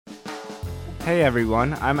Hey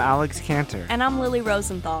everyone, I'm Alex Cantor. And I'm Lily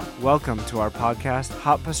Rosenthal. Welcome to our podcast,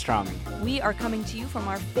 Hot Pastrami. We are coming to you from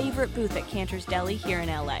our favorite booth at Cantor's Deli here in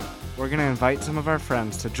LA. We're going to invite some of our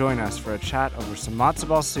friends to join us for a chat over some matzo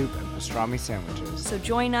ball soup and pastrami sandwiches. So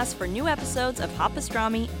join us for new episodes of Hot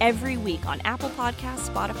Pastrami every week on Apple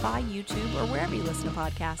Podcasts, Spotify, YouTube, or wherever you listen to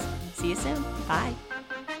podcasts. See you soon. Bye.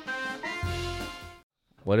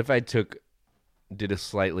 What if I did a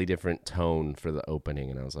slightly different tone for the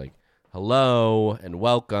opening and I was like, hello and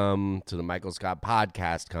welcome to the Michael Scott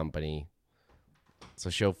Podcast Company. It's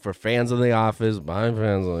a show for fans of The Office, by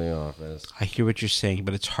fans of The Office. I hear what you're saying,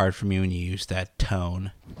 but it's hard for me when you use that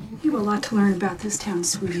tone. You have a lot to learn about this town,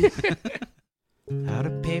 sweetie. Out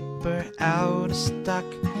of paper, out of stock.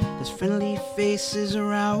 There's friendly faces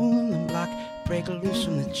around the block. Break loose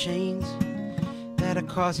from the chains that are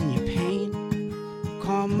causing you pain.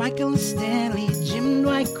 Call Michael and Stanley, Jim,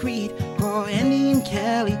 Dwight, Creed. Call Andy and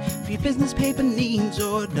Kelly for your business paper needs.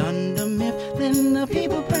 Or Dunder Mifflin, the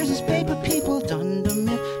people versus paper people. Dunder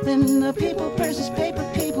Mifflin, the people versus paper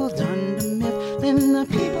people. Dunder Mifflin, the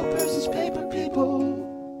people versus paper people.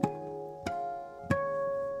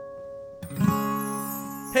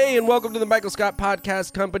 Hey, and welcome to the Michael Scott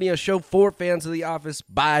Podcast Company, a show for fans of The Office,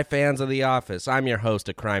 by fans of The Office. I'm your host,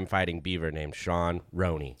 a crime-fighting beaver named Sean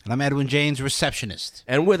Roney. And I'm Edwin James, receptionist.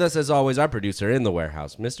 And with us, as always, our producer in the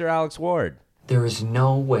warehouse, Mr. Alex Ward. There is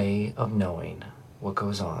no way of knowing what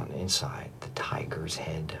goes on inside the tiger's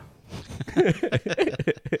head.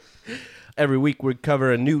 Every week we cover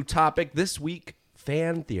a new topic. This week,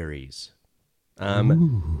 fan theories.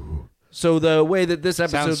 So the way that this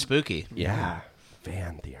episode... Sounds spooky. Yeah,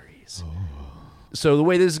 fan theories. So the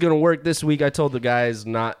way this is going to work this week, I told the guys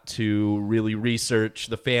not to really research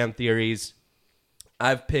the fan theories.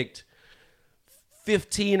 I've picked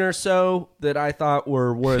 15 or so that I thought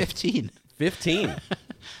were worth... 15.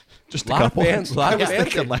 Just A lot of fans. A lot of fans.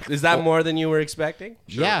 thinking like is that more than you were expecting?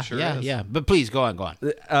 Yeah. But please, go on.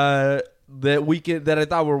 That I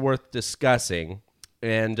thought were worth discussing,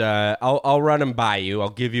 and I'll run them by you. I'll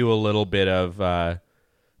give you a little bit of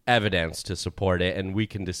evidence to support it, and we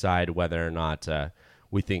can decide whether or not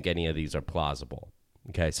we think any of these are plausible.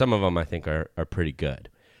 Okay, some of them I think are pretty good.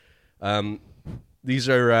 These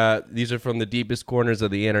are from the deepest corners of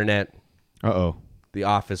the internet. Uh-oh. The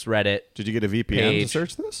Office Reddit. Did you get a VPN Page. to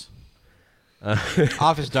search this?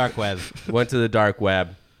 Office dark web. Went to the dark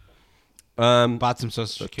web. Bought some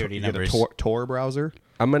social security You get a numbers. Tor browser?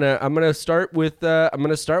 I'm gonna start with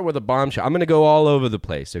a bombshell. I'm gonna go all over the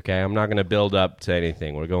place. Okay, I'm not gonna build up to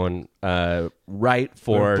anything. We're going right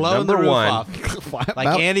for Blowing number the roof one. off.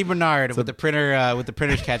 Like Andy Bernard with the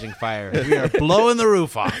printers catching fire. We are blowing the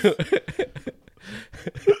roof off.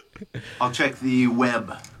 I'll check the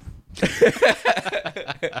web.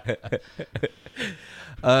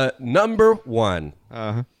 Number one.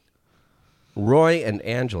 Uh-huh. Roy and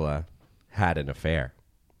Angela had an affair.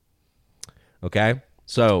 Okay,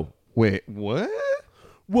 so Wait, what?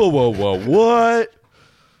 whoa, what?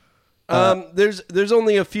 There's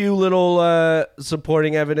only a few little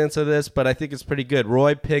supporting evidence of this, but I think it's pretty good.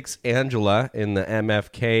 Roy picks Angela in the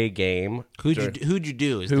MFK game. Who'd you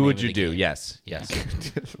do? Is the Who name would of you the do? game. Yes.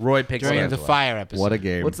 Roy picks During Angela. the fire episode. What a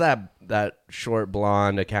game. What's that short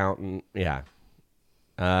blonde accountant? Yeah.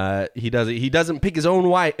 He doesn't pick his own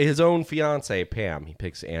wife, his own fiance Pam. He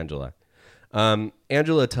picks Angela.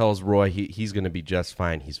 Angela tells Roy he's going to be just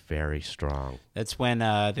fine. He's very strong. That's when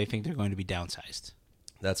they think they're going to be downsized.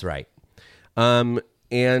 That's right. And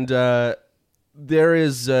there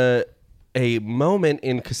is a moment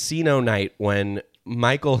in Casino Night when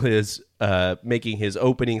Michael is making his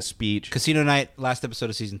opening speech. Casino Night, last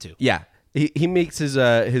episode of season 2. Yeah, he makes his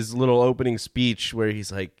little opening speech where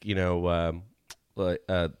he's like,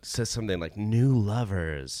 says something like "new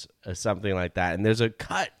lovers" or something like that, and there's a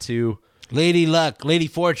cut to Lady Luck, Lady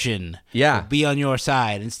Fortune, Yeah. will be on your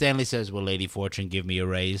side. And Stanley says, "Will Lady Fortune give me a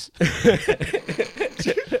raise?"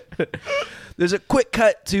 There's a quick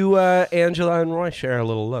cut to Angela and Roy share a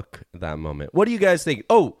little look at that moment. What do you guys think?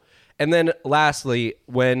 Oh, and then lastly,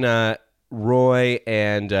 when Roy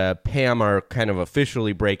and Pam are kind of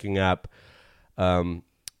officially breaking up,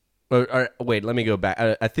 wait, let me go back.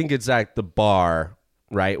 I think it's at the bar,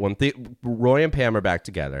 right? When Roy and Pam are back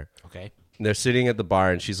together. Okay. They're sitting at the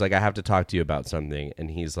bar, and she's like, "I have to talk to you about something." And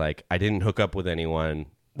he's like, "I didn't hook up with anyone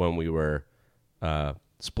when we were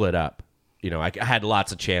split up. I had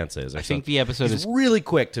lots of chances." I think the episode He's is really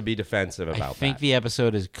quick to be defensive about I think that. the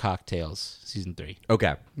episode is Cocktails, season 3.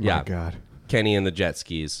 Okay, yeah. My God. Kenny and the jet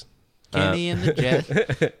skis. Kenny and the Jet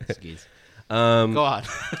skis. Go on.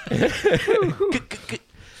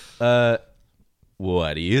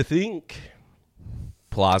 What do you think?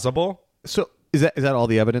 Plausible? So is that all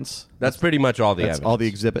the evidence? That's pretty much all the That's evidence. all the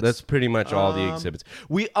exhibits? That's pretty much all the exhibits.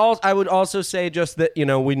 I would also say just that,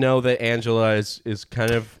 we know that Angela is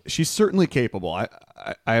kind of... She's certainly capable. I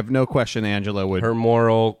have no question Angela would... Her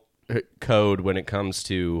moral code when it comes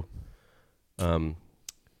to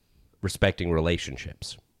respecting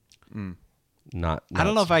relationships. Not I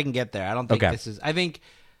don't know if I can get there. I don't think Okay. this is. I think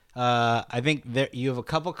there you have a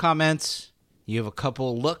couple comments. You have a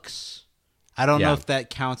couple looks. I don't know Yeah. if that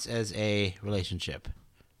counts as a relationship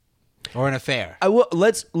or an affair. I will.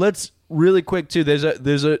 Let's really quick too.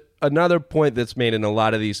 There's another point that's made in a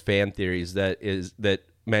lot of these fan theories that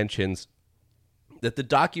mentions that the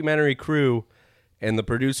documentary crew and the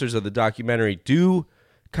producers of the documentary do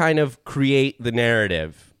kind of create the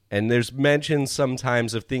narrative. And there's mentions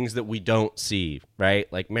sometimes of things that we don't see,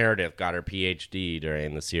 right? Like Meredith got her PhD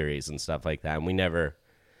during the series and stuff like that, and we never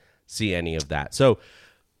see any of that. So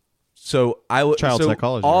I would Child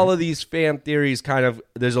psychology, all right? of these fan theories kind of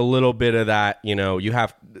there's a little bit of that, you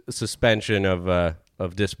have suspension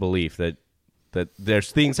of disbelief that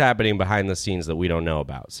there's things happening behind the scenes that we don't know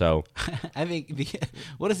about. So I think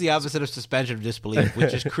what is the opposite of suspension of disbelief,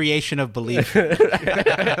 which is creation of belief?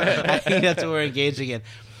 I think that's what we're engaging in.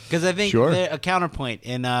 Because I think Sure. a counterpoint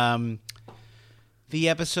in the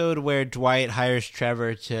episode where Dwight hires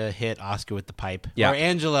Trevor to hit Oscar with the pipe, Yeah. or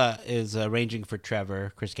Angela is arranging for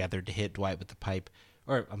Trevor, Chris Gethard, to hit Dwight with the pipe,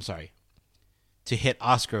 or I'm sorry, to hit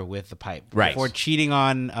Oscar with the pipe, Right. for cheating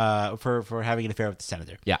on for having an affair with the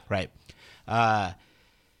senator. Yeah. Right.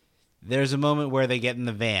 There's a moment where they get in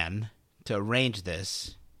the van to arrange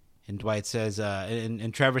this, and Dwight says,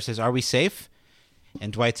 and Trevor says, "Are we safe?"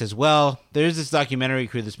 And Dwight says, "Well, there's this documentary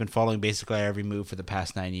crew that's been following basically our every move for the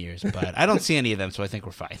past 9 years, but I don't see any of them, so I think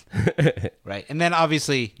we're fine." Right? And then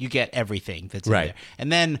obviously you get everything that's in Right. there.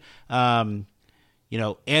 And then,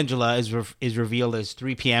 Angela is revealed as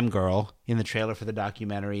 3 p.m. girl in the trailer for the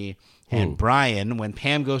documentary. And Brian, when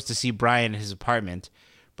Pam goes to see Brian in his apartment,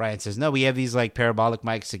 Brian says, "No, we have these like parabolic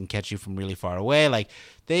mics that can catch you from really far away." Like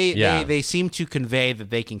they seem to convey that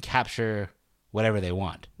they can capture whatever they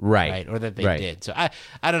want, Right. Or that they Right. did. So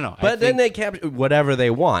I don't know. But then they capture whatever they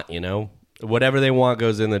want, Whatever they want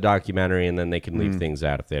goes in the documentary, and then they can leave things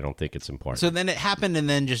out if they don't think it's important. so then it happened, and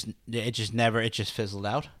then it just fizzled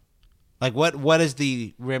out. Like what is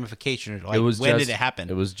the ramification? Like when did it happen?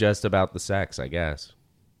 It was just about the sex, I guess.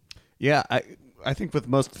 Yeah, I think with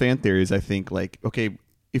most fan theories, I think like, okay,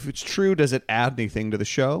 if it's true, does it add anything to the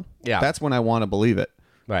show? Yeah. That's when I want to believe it.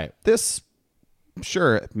 Right. This,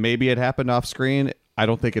 sure, maybe it happened off screen. I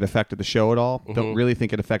don't think it affected the show at all. Don't really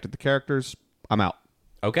think it affected the characters. I'm out.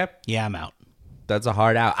 Okay. Yeah, I'm out. That's a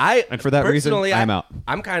hard out. And for that reason, personally, I'm out.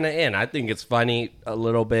 I'm kind of in. I think it's funny a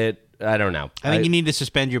little bit. I don't know. I think you need to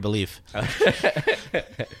suspend your belief.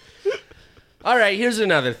 All right, here's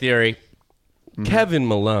another theory. Kevin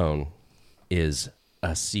Malone is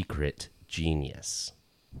a secret genius.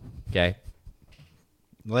 Okay?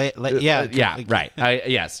 Yeah, Yeah, right.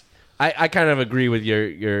 Yes. I kind of agree with your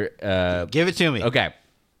Give it to me. okay.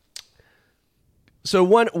 So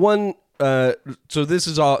so this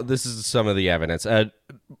is some of the evidence.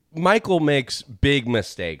 Michael makes big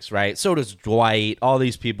mistakes, right? So does Dwight. All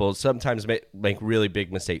these people sometimes make really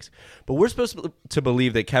big mistakes. But we're supposed to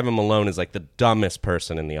believe that Kevin Malone is like the dumbest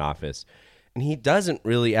person in the office. And he doesn't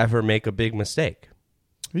really ever make a big mistake.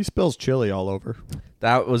 He spills chili all over.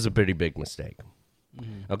 That was a pretty big mistake.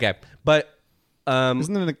 Okay. But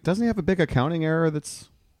Doesn't he have a big accounting error that's...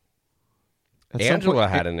 at some Angela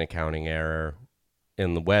point- had an accounting error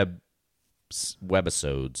in the webisodes.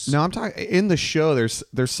 No, I'm talking in the show. There's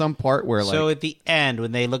some part where like So at the end,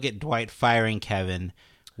 when they look at Dwight firing Kevin,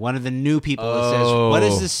 one of the new people says, "What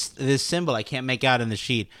is this symbol? I can't make out in the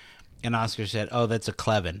sheet." And Oscar said, "Oh, that's a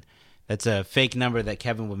Clevin. That's a fake number that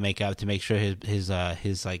Kevin would make out to make sure his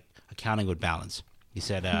like accounting would balance." He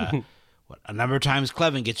said, "What a number of times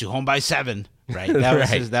Clevin gets you home by 7." Right.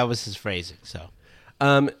 That was his phrasing. So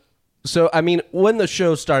So I mean, when the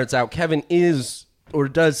show starts out, Kevin is or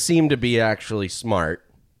does seem to be actually smart.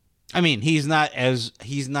 I mean, he's not as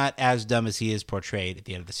dumb as he is portrayed at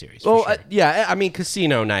the end of the series. Well, for sure. yeah, I mean,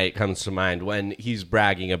 Casino Night comes to mind when he's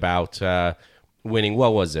bragging about winning.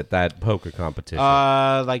 What was it? That poker competition.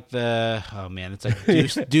 It's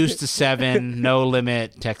like deuce to 7, no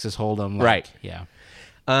limit, Texas Hold'em. Like, Right. Yeah.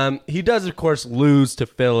 He does, of course, lose to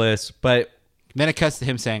Phyllis, but Then it cuts to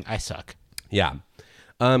him saying, "I suck." yeah.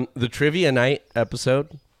 The Trivia Night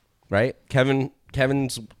episode, right? Kevin's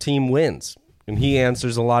team wins, and he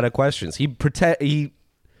answers a lot of questions. He answers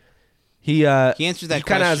that he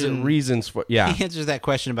kind of has question- reasons for yeah. He answers that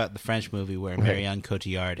question about the French movie where Marianne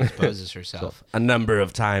Cotillard exposes herself. A number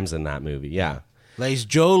of times in that movie, yeah. Les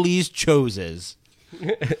Jolies Choses.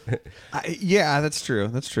 Yeah, that's true.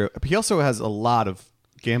 That's true. He also has a lot of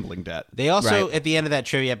gambling debt. They also, Right. at the end of that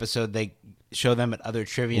trivia episode, they show them at other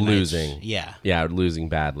trivia Losing. nights. Yeah. Yeah, losing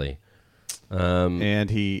badly. And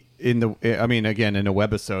he in a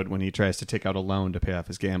webisode when he tries to take out a loan to pay off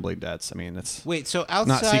his gambling debts. I mean, it's Wait, so not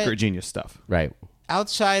outside secret genius stuff. Right.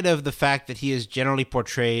 outside of the fact that he is generally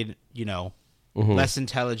portrayed, Mm-hmm. less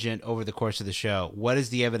intelligent over the course of the show, what is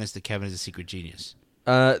the evidence that Kevin is a secret genius?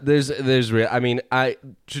 There's real. I mean,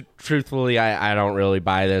 truthfully, I don't really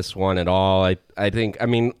buy this one at all. I think,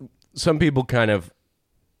 some people kind of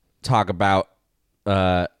talk about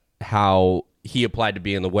how he applied to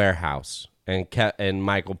be in the warehouse, and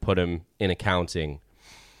Michael put him in accounting,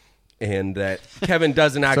 and that Kevin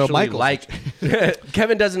doesn't actually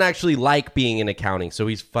Kevin doesn't actually like being in accounting, so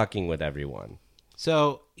he's fucking with everyone.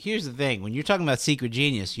 So here's the thing. When you're talking about secret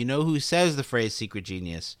genius, you know who says the phrase secret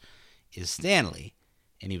genius is Stanley,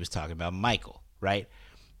 and he was talking about Michael, right?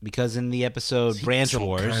 Because in the episode Branch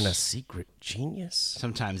Wars... kind of secret genius?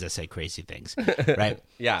 Sometimes I say crazy things, right?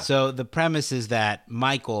 Yeah. So the premise is that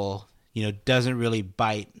Michael, doesn't really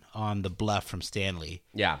bite on the bluff from Stanley.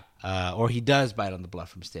 Yeah. Or he does bite on the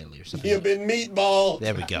bluff from Stanley or something. You've been meatball.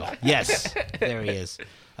 There we go. Yes, there he is.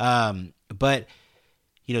 But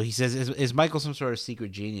he says, is Michael some sort of secret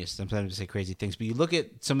genius? Sometimes I say crazy things, but you look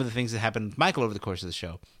at some of the things that happened with Michael over the course of the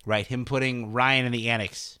show, right? Him putting Ryan in the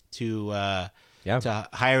annex to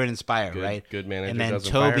hire and inspire, right? Good manager and then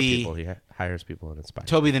doesn't fire Toby, people. He hires people and inspires.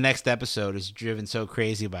 Toby, the next episode, is driven so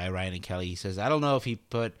crazy by Ryan and Kelly. He says, I don't know if he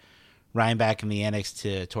put Ryan back in the annex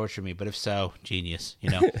to torture me, but if so, genius.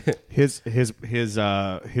 His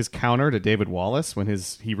counter to David Wallace when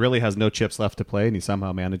he really has no chips left to play, and he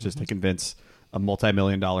somehow manages to convince a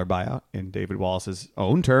multi-million-dollar buyout in David Wallace's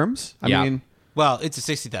own terms. I mean, well, it's a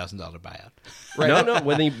 $60,000 buyout. Right. No,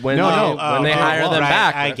 when they hire them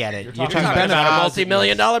back, I get it. You're talking about a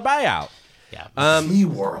multi-million-dollar buyout. Yeah. Sea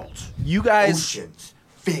world. You guys, Oceans.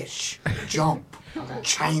 Fish. Jump.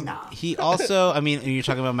 China. He also, when you're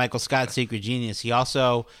talking about Michael Scott's secret genius, he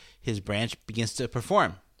also, his branch begins to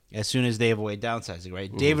perform as soon as they avoid downsizing,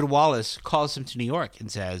 right? David Wallace calls him to New York and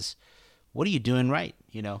says, what are you doing right?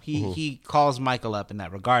 He calls Michael up in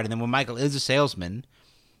that regard. And then when Michael is a salesman,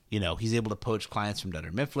 he's able to poach clients from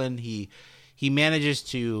Dunder Mifflin. He manages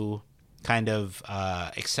to kind of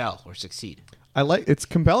excel or succeed. It's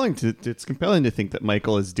compelling to think that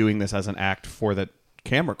Michael is doing this as an act for the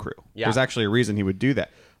camera crew. Yeah. There's actually a reason he would do that.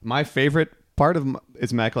 My favorite part of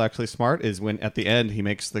Is Michael Actually Smart is when at the end he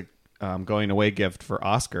makes the going away gift for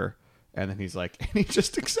Oscar, and then he's like, and he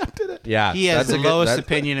just accepted it. Yeah, he has the lowest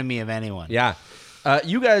opinion of me of anyone. Yeah,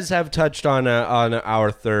 you guys have touched on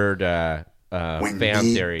our third When fan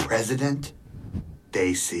me theory. president,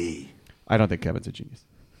 they see. I don't think Kevin's a genius.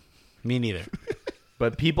 Me neither.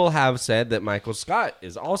 But people have said that Michael Scott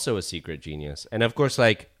is also a secret genius, and of course,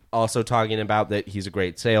 also talking about that he's a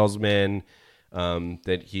great salesman,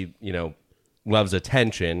 that he loves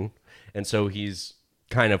attention, and so he's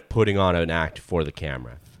kind of putting on an act for the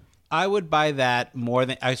camera. I would buy that more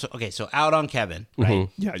than so out on Kevin, right?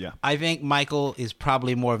 Yeah. I think Michael is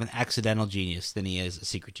probably more of an accidental genius than he is a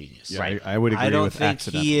secret genius. Yeah, right. I would agree. I don't with think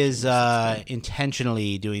accidental he is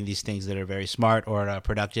intentionally doing these things that are very smart or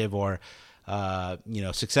productive or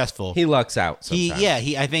successful. He lucks out sometimes.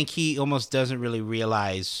 I think he almost doesn't really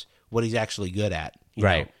realize what he's actually good at.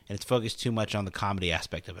 Right. And it's focused too much on the comedy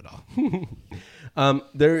aspect of it all.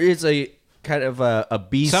 There is a kind of a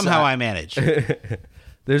B side. Somehow I manage.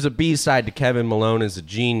 There's a B side to Kevin Malone as a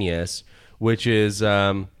genius, which is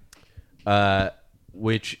that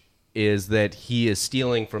he is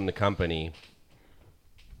stealing from the company.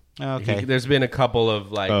 Okay. There's been a couple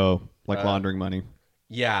of laundering money.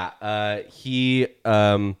 Yeah,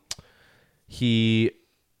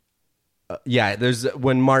 there's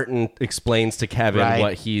when Martin explains to Kevin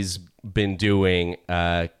what he's been doing.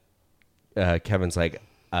 Kevin's like,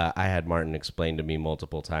 I had Martin explain to me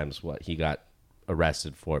multiple times what he got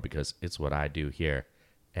arrested for because it's what I do here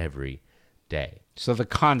every day. So The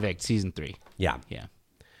Convict, season 3. Yeah.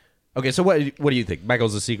 Okay, so what do you think?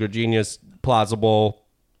 Michael's a secret genius? Plausible?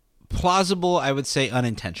 Plausible, I would say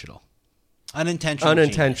unintentional. Unintentional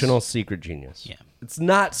genius. Secret genius. Yeah. It's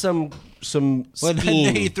not some scheme. Well,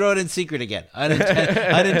 then you throw it in secret again.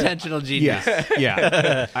 Unintentional genius.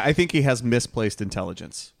 Yeah. I think he has misplaced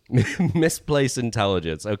intelligence. Misplaced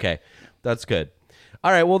intelligence. Okay, that's good.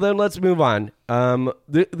 All right, well then let's move on.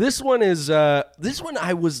 This one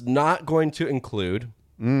I was not going to include,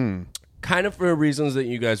 kind of for reasons that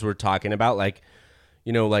you guys were talking about,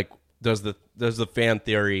 does the fan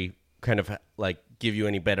theory kind of give you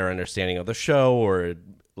any better understanding of the show, or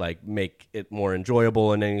like make it more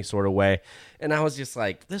enjoyable in any sort of way. And I was just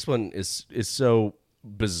like, this one is so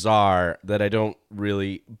bizarre that I don't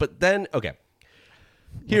really. But then, okay,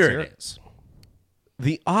 here it is.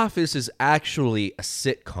 The Office is actually a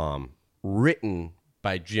sitcom written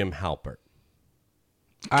by Jim Halpert.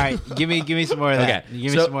 All right, give me some more of that. Okay,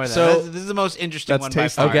 Give me some more of that. so- This is the most interesting That's one by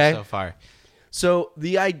tasty. far Okay. so far. So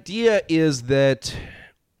the idea is that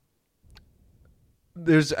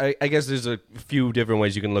I guess there's a few different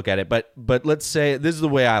ways you can look at it, but let's say this is the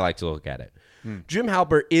way I like to look at it. Jim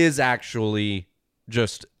Halpert is actually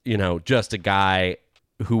just a guy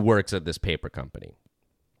who works at this paper company,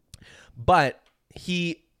 but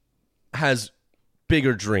he has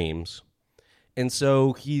bigger dreams, and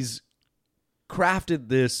so he's crafted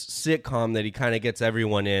this sitcom that he kind of gets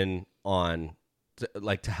everyone in on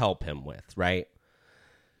to help him with, right?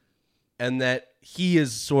 And that he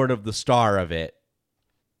is sort of the star of it.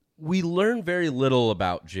 We learn very little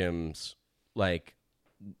about Jim's like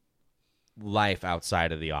life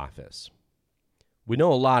outside of the office. We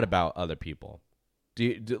know a lot about other people. Do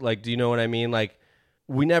you know what I mean? Like,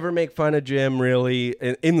 we never make fun of Jim really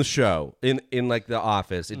in the show, in like the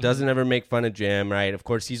office. It doesn't ever make fun of Jim, right? Of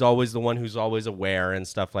course, he's always the one who's always aware and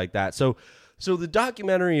stuff like that. So the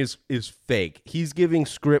documentary is fake. He's giving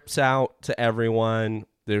scripts out to everyone.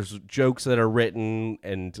 There's jokes that are written,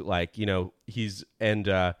 and like, it's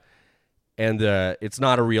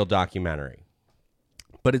not a real documentary,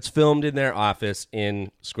 but it's filmed in their office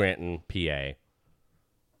in Scranton, PA.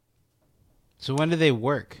 So when do they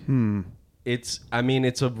work? It's a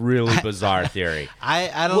really bizarre theory.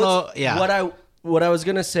 I don't know. Yeah. What I was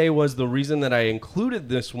going to say was the reason that I included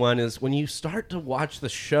this one is when you start to watch the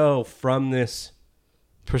show from this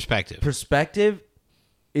perspective,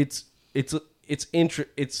 it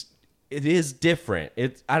is different.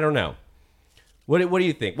 I don't know. What do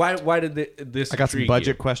you think? Why did this? I got some intrigue budget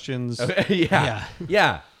you? questions.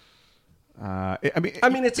 Yeah. I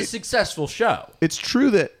mean, it's a successful show. It's true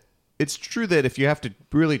that if you have to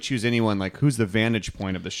really choose anyone, like who's the vantage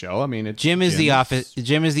point of the show. I mean, Jim is the office.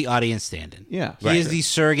 Jim is the audience stand-in. Yeah. He is the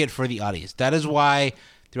surrogate for the audience. That is why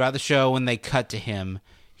throughout the show, when they cut to him,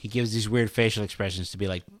 he gives these weird facial expressions to be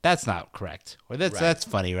like, "That's not correct," or "That's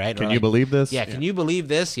funny, right?" Can or you like, believe this? Yeah. Can you believe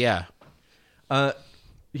this? Yeah.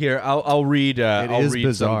 Here, I'll read. I'll is read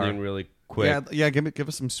bizarre. something really quick. Yeah. Give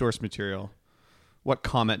us some source material. What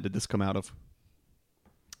comment did this come out of?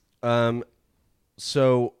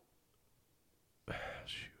 So,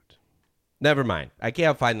 shoot. Never mind. I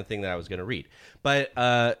can't find the thing that I was going to read. But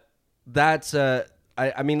that's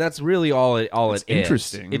that's really all it is.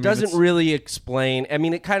 Interesting. It doesn't really explain. I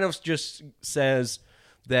mean, it kind of just says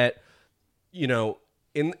that in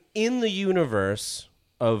the universe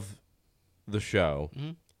of the show,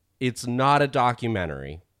 it's not a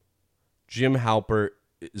documentary. Jim Halpert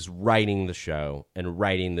is writing the show and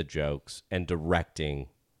writing the jokes and directing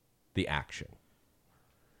the action.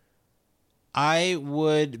 I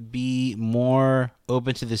would be more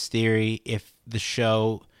open to this theory if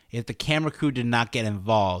the camera crew did not get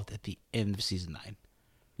involved at the end of season 9.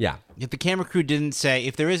 Yeah. If the camera crew didn't say,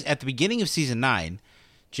 if there is at the beginning of season 9,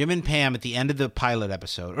 Jim and Pam at the end of the pilot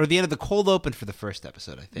episode, or the end of the cold open for the first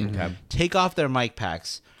episode, I think, take off their mic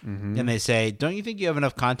packs and they say, "Don't you think you have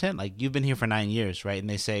enough content? Like, you've been here for 9 years, right?" And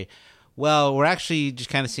they say, "Well, we're actually just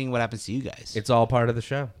kind of seeing what happens to you guys." It's all part of the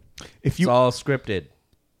show. It's all scripted.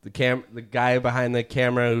 The guy behind the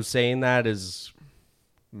camera who's saying that is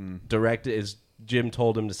directed. Is Jim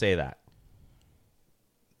told him to say that?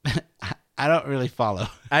 I don't really follow.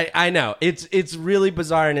 I know it's really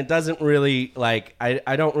bizarre, and it doesn't really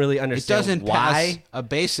I don't really understand. It doesn't why pass a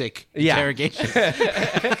basic interrogation.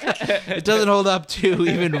 It doesn't hold up to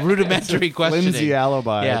even rudimentary questioning. Flimsy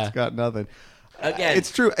alibi. Yeah. It's got nothing. Again,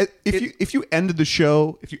 It's true. If you ended the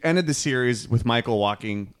show, if you ended the series with Michael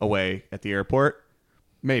walking away at the airport,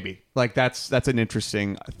 maybe that's an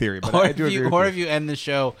interesting theory. But Or I do agree with if you end the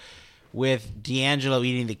show with D'Angelo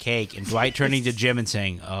eating the cake and Dwight turning to Jim and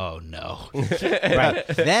saying, "Oh no," right?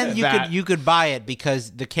 Then you could buy it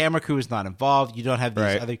because the camera crew is not involved. You don't have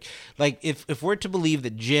these other if we're to believe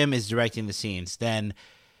that Jim is directing the scenes, then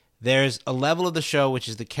there's a level of the show which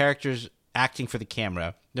is the characters acting for the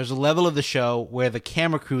camera. There's a level of the show where the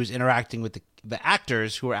camera crew is interacting with the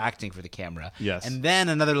actors who are acting for the camera. Yes. And then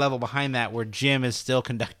another level behind that where Jim is still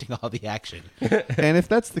conducting all the action. And if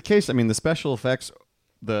that's the case, I mean, the special effects,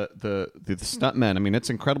 the stuntmen, I mean, it's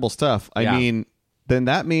incredible stuff. I mean, then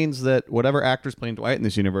that means that whatever actor's playing Dwight in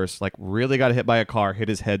this universe, really got hit by a car, hit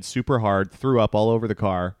his head super hard, threw up all over the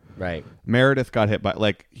car. Right. Meredith got hit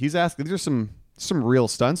by, he's asking, these are some real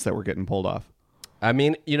stunts that were getting pulled off. I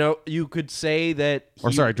mean, you could say that.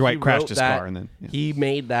 Dwight he crashed wrote his that- car and then he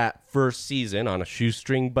made that first season on a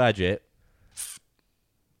shoestring budget,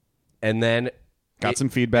 and then got some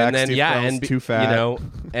feedback. And then Steve yeah, Carell's too fat.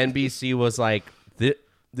 NBC was like,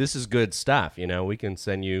 "This is good stuff. We can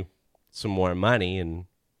send you some more money, and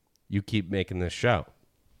you keep making this show."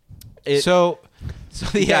 So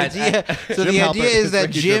the Guys, idea Halpert is is that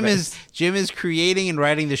Ricky Jim is creating and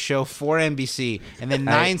writing the show for NBC, and then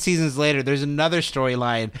 9 seasons later, there's another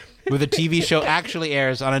storyline where the TV show actually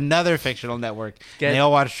airs on another fictional network, and they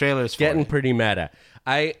all watch trailers for Getting it. pretty meta.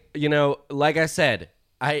 Like I said,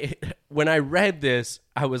 when I read this,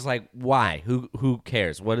 I was like, why? Who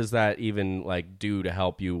cares? What does that even do to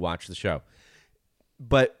help you watch the show?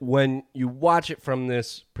 But when you watch it from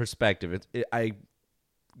this perspective, I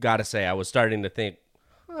gotta say, I was starting to think,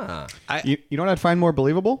 You know what I'd find more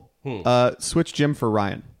believable? Switch Jim for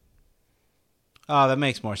Ryan. Oh, that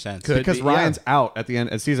makes more sense. Because Ryan's out at the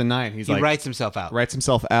end of season 9. He writes himself out. Writes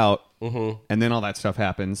himself out, and then all that stuff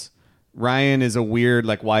happens. Ryan is a weird,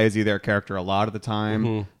 why is he their character a lot of the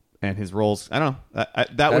time, and his roles. I don't know. I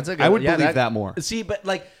would believe that more. See,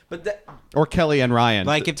 Or Kelly and Ryan.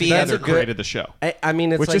 If the together end created the show. I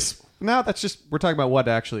mean, it's that's just we're talking about what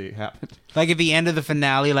actually happened. at the end of the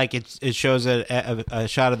finale, it shows a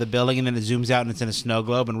shot of the building, and then it zooms out, and it's in a snow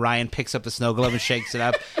globe, and Ryan picks up the snow globe and shakes it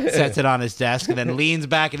up, sets it on his desk, and then leans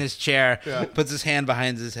back in his chair, puts his hand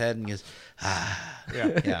behind his head, and goes,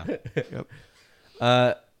 yeah.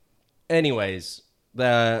 Yep. Anyways,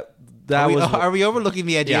 are we overlooking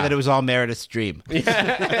the idea that it was all Meredith's dream? They're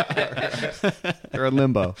in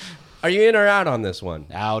limbo. Are you in or out on this one?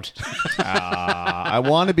 Out. I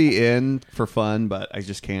want to be in for fun, but I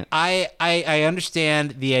just can't. I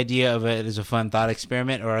understand the idea of it as a fun thought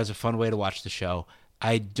experiment or as a fun way to watch the show.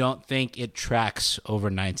 I don't think it tracks over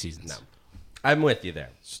 9 seasons. No. I'm with you there.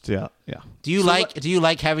 Yeah. Do you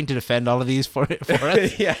like having to defend all of these for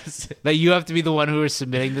us? Yes. That you have to be the one who is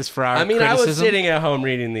submitting this for our criticism? I was sitting at home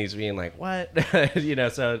reading these, being like, "What?"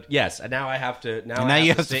 So yes, and now I have to. Now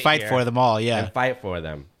you have to fight for them all. Yeah, and fight for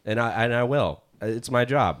them, and I will. It's my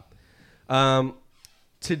job. Let's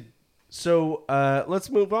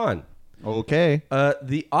move on. Okay.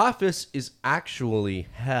 The Office is actually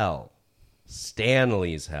hell.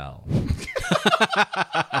 Stanley's hell.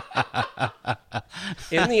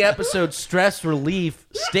 In the episode Stress Relief,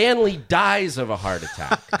 Stanley dies of a heart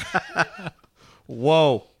attack.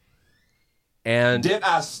 Whoa. And Did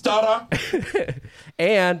I stutter?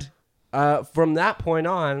 and from that point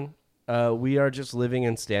on, we are just living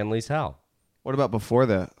in Stanley's hell. What about before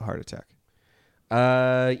the heart attack?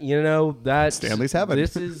 That's Stanley's heaven.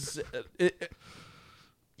 This is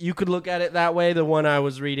you could look at it that way. The one I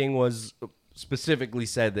was reading was specifically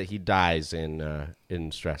said that he dies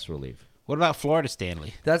in Stress Relief. What about Florida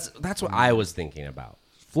Stanley? That's what I was thinking about.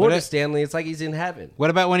 Florida Stanley, it's like he's in heaven. What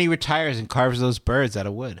about when he retires and carves those birds out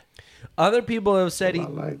of wood? Other people have said I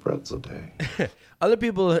like pretzel day. Other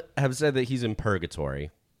people have said that he's in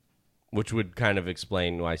purgatory, which would kind of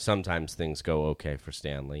explain why sometimes things go okay for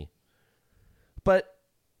Stanley. But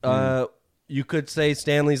you could say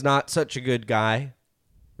Stanley's not such a good guy,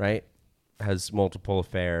 right? Has multiple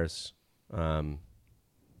affairs.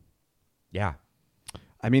 Yeah.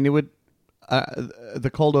 I mean, it would. The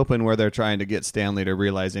cold open where they're trying to get Stanley to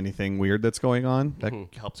realize anything weird that's going on, that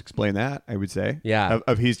helps explain that, I would say. Yeah.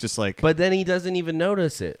 Of he's just like. But then he doesn't even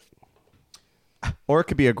notice it. Or it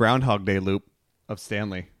could be a Groundhog Day loop of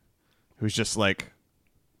Stanley, who's just like,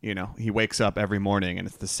 he wakes up every morning and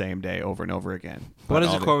it's the same day over and over again. What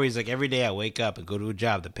is it, Corey? He's like, every day I wake up and go to a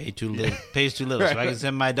job that pays too little, so I can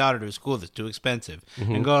send my daughter to a school that's too expensive,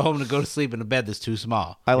 and go home to go to sleep in a bed that's too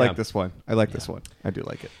small. I like this one. I like this one. I do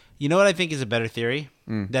like it. You know what I think is a better theory?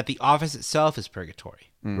 That the office itself is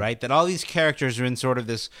purgatory, right? That all these characters are in sort of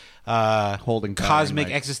this holding cosmic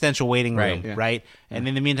pattern, existential waiting room, Right. right? And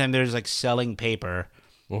in the meantime, they're just like selling paper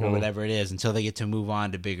or whatever it is until they get to move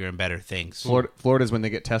on to bigger and better things. Florida's when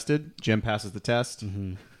they get tested. Jim passes the test.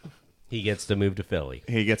 He gets to move to Philly.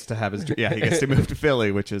 He gets to have his he gets to move to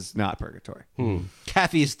Philly, which is not purgatory.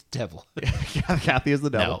 Kathy is the devil. Kathy is the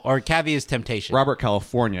devil. No, or Kathy is temptation. Robert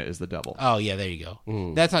California is the devil. Oh, yeah, there you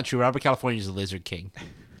go. That's not true. Robert California is the lizard king.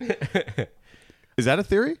 Is that a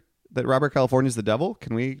theory? That Robert California is the devil?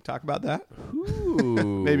 Can we talk about that?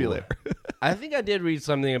 Ooh. Maybe later. I think I did read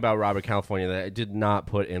something about Robert California that I did not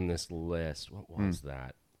put in this list. What was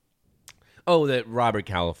that? Oh, that Robert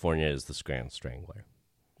California is the Grand Strangler.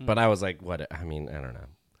 But I was like, what? I mean, I don't know.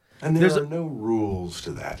 And there are no rules to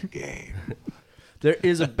that game. There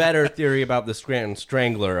is a better theory about the Scranton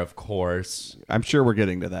Strangler, of course. I'm sure we're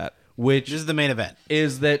getting to that. which This is the main event.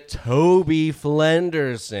 is that Toby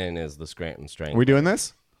Flenderson is the Scranton Strangler. Are we doing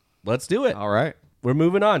this? Let's do it. All right. We're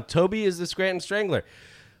moving on. Toby is the Scranton Strangler.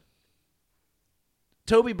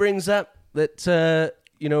 Toby brings up that,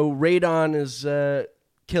 radon is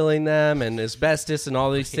killing them and asbestos and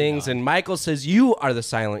all these things. And Michael says, you are the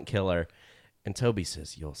silent killer. And Toby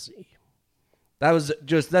says, you'll see. That's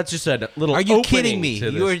just a little Are you opening kidding me? to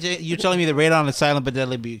this. You're telling me the radon is silent but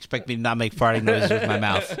deadly, but you expect me to not make farting noises with my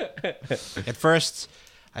mouth. At first,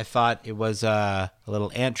 I thought it was a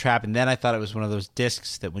little ant trap, and then I thought it was one of those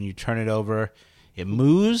discs that when you turn it over, it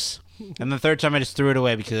moves. And the third time I just threw it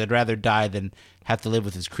away because I'd rather die than have to live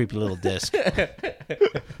with this creepy little disc.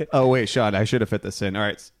 Oh, wait, Sean, I should have fit this in. All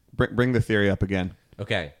right, bring the theory up again.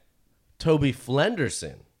 Okay. Toby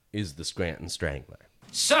Flenderson is the Scranton Strangler.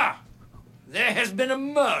 Sir, there has been a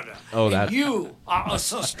murder. Oh, and that- you are a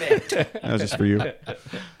suspect. That was just for you.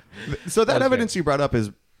 So that evidence you brought up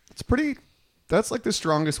that's like the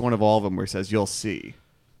strongest one of all of them where he says, you'll see.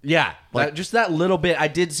 Yeah, just that little bit. I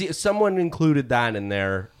did see someone included that in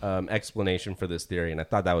their explanation for this theory, and I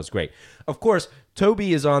thought that was great. Of course,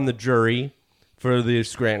 Toby is on the jury for the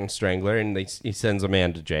Scranton Strangler, and he sends a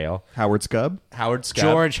man to jail. Howard Scubb? Howard Scubb.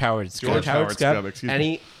 George Howard Scubb. George Howard Scubb. Excuse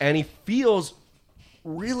me. And he feels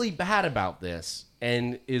really bad about this,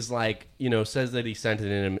 and is like, says that he sent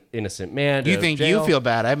an innocent man to You think jail. you feel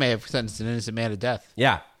bad? I may have sentenced an innocent man to death.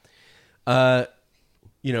 Yeah.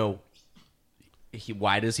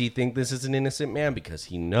 Why does he think this is an innocent man? Because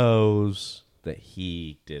he knows that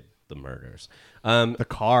he did the murders. The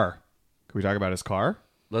car. Can we talk about his car?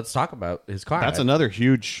 Let's talk about his car. That's another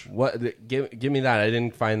huge... What? Give me that. I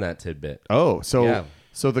didn't find that tidbit. Oh, so Yeah.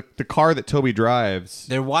 so the car that Toby drives...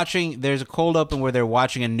 They're watching. There's a cold open where they're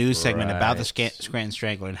watching a news segment about the Right. Scranton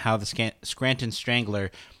Strangler and how the Scranton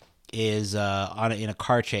Strangler is in a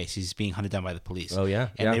car chase. He's being hunted down by the police. Oh, yeah?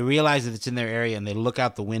 And Yeah. they realize that it's in their area, and they look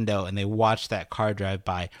out the window and they watch that car drive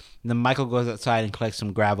by. And then Michael goes outside and collects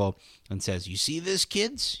some gravel and says, "You see this,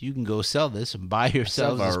 kids? You can go sell this and buy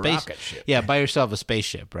yourselves Yourself a a space rocket ship." Yeah, buy yourself a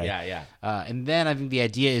spaceship, right? Yeah, yeah. And then I think the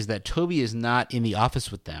idea is that Toby is not in the office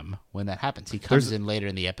with them when that happens. He comes in later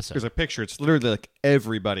in the episode. There's a picture. It's literally like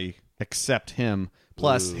everybody except him.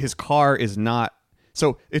 Plus, his car is not...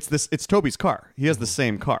 So it's Toby's car. He has the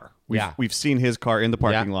same car. We've seen his car in the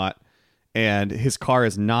parking lot, and his car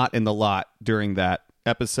is not in the lot during that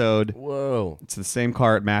episode. Whoa. It's the same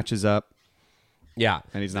car. It matches up, Yeah.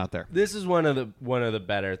 and he's not there. This is one of the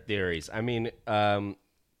better theories. I mean,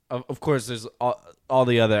 of course, there's all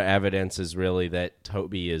the other evidence is really that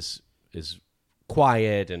Toby is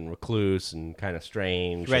quiet and recluse and kind of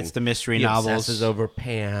strange. Writes and the mystery he novels. obsesses over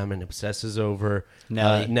Pam and obsesses over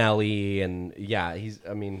Nellie. and yeah,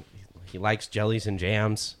 he likes jellies and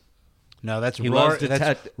jams. No, that's He Rory. loves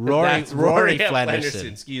That's Rory Rory F.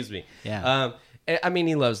 Flenderson. Excuse me. Yeah. I mean,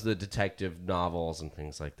 he loves the detective novels and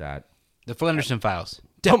things like that. The Flenderson Files.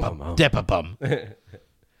 Bum. Deppa-bum.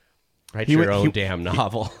 Write He your would- own he- damn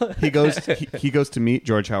novel. He goes to meet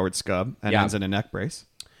George Howard Scubb and Yeah. ends in a neck brace.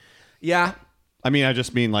 Yeah. I mean, I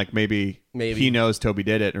just mean like maybe he knows Toby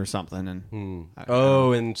did it or something, and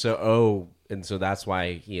And so that's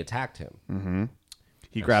why he attacked him. Mm-hmm.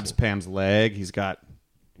 He grabs Pam's leg. He's got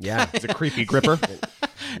Yeah, he's a creepy gripper.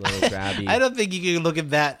 little grabby. I don't think you can look at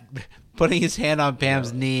that, putting his hand on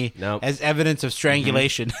Pam's knee, as evidence of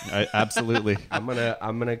strangulation. Absolutely. I'm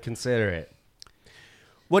gonna consider it.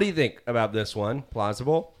 What do you think about this one?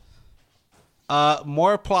 Plausible?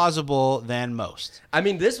 More plausible than most. I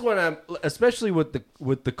mean, this one, especially with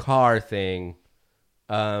the car thing.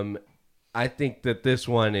 I think that this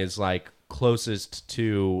one is like closest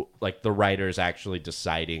to like the writers actually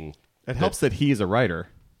deciding. It helps that he's a writer,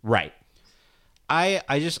 right? I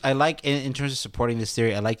like in terms of supporting this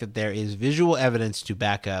theory. I like that there is visual evidence to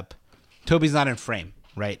back up. Toby's not in frame,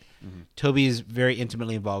 right? Mm-hmm. Toby is very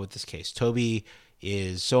intimately involved with this case. Toby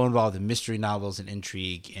is so involved in mystery novels and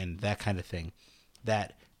intrigue and that kind of thing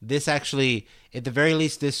that this actually, at the very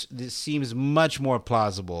least, this seems much more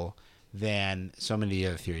plausible than so many of the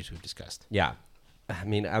other theories we've discussed. Yeah. I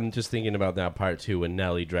mean, I'm just thinking about that part too when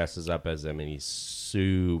Nellie dresses up as him and he's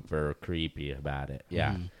super creepy about it.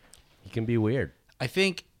 Yeah. Mm-hmm. He can be weird. I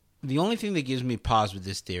think the only thing that gives me pause with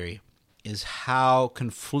this theory is how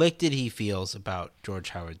conflicted he feels about George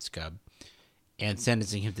Howard Scubb and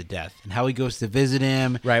sentencing him to death, and how he goes to visit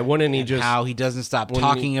him. Right? Wouldn't he just? How he doesn't stop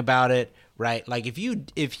talking about it. Right? Like if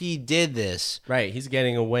he did this, right? He's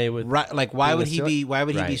getting away with. Right? Like why would he be? Why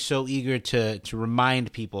would he be Right. so eager to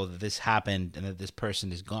remind people that this happened and that this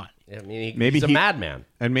person is gone? I mean, maybe he's a madman.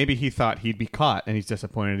 and maybe he thought he'd be caught, and he's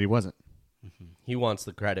disappointed he wasn't. He wants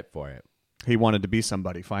the credit for it. He wanted to be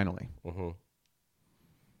somebody finally. Mm-hmm.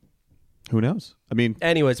 Who knows? I mean,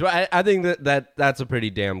 anyways, I think that's a pretty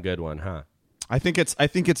damn good one, huh? I think it's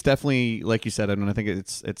definitely, like you said, I mean, I think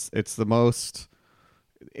it's the most.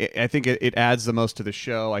 I think it adds the most to the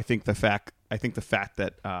show. I think the fact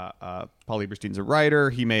that Paul Lieberstein's a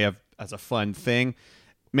writer, he may have as a fun thing.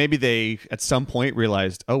 Maybe they at some point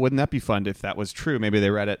realized, oh, wouldn't that be fun if that was true? Maybe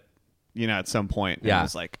they read it, at some point. And it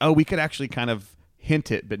was like, oh, we could actually kind of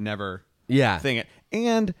hint it, but never thing it.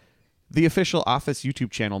 And the official Office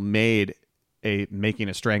YouTube channel made a Making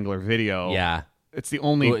a Strangler video. Yeah. It's the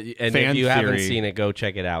only and fan if you theory. haven't seen it, go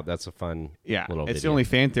check it out. That's a fun little it's video. the only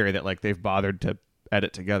fan theory that like they've bothered to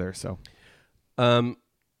edit together. So I'm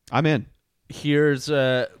in. Here's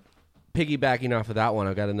piggybacking off of that one,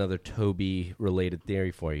 I've got another Toby-related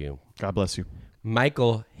theory for you. God bless you.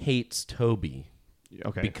 Michael hates Toby.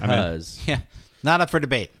 Okay. Because... Yeah, not up for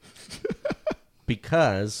debate.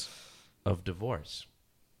 Because of divorce.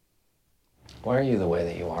 Why are you the way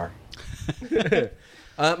that you are?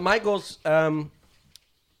 Michael's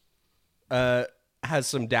has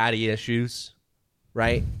some daddy issues,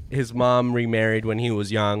 right? His mom remarried when he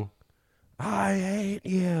was young. I hate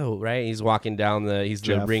you, right? He's walking down he's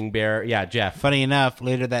the ring bearer. Yeah, Jeff. Funny enough,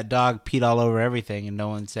 later that dog peed all over everything and no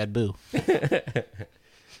one said boo.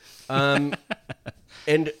 And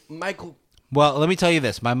Michael... Well, let me tell you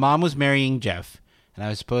this. My mom was marrying Jeff, and I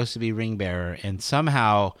was supposed to be ring bearer, and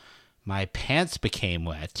somehow my pants became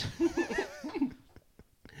wet.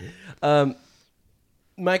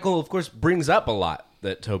 Michael, of course, brings up a lot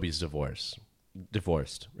that Toby's divorced,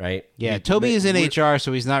 right? Yeah, Toby is in HR,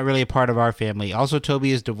 so he's not really a part of our family. Also,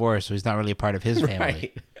 Toby is divorced, so he's not really a part of his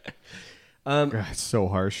family. Right. God, it's so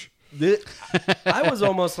harsh. I was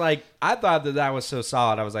almost like, I thought that was so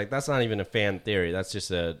solid. I was like, that's not even a fan theory. That's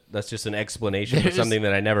just an explanation for something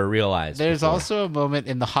that I never realized. There's before. also a moment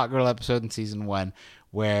in the Hot Girl episode in season 1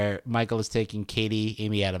 where Michael is taking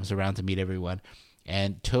Amy Adams around to meet everyone.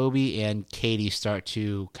 And Toby and Katie start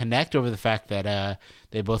to connect over the fact that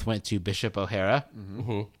they both went to Bishop O'Hara.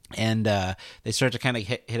 Mm-hmm. And they start to kind of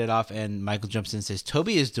hit it off. And Michael jumps in and says,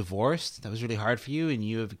 Toby is divorced. That was really hard for you. And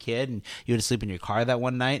you have a kid. And you had to sleep in your car that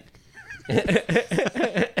one night.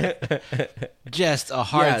 Just a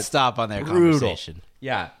hard stop on their conversation.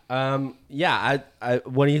 Yeah. I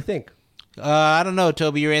what do you think? I don't know,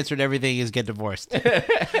 Toby. Your answer to everything is get divorced.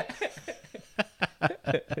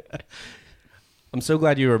 I'm so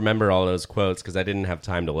glad you remember all those quotes because I didn't have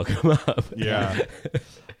time to look them up. Yeah.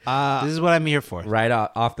 This is what I'm here for. Right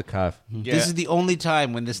off the cuff. Yeah. This is the only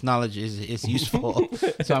time when this knowledge is useful.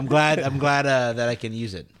 So I'm glad that I can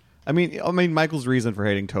use it. I mean, Michael's reason for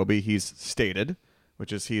hating Toby, he's stated,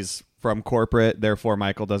 which is he's from corporate, therefore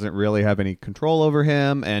Michael doesn't really have any control over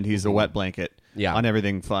him, and he's a wet blanket on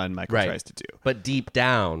everything fun Michael tries to do. But deep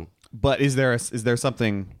down, is there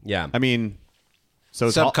something? Yeah, I mean,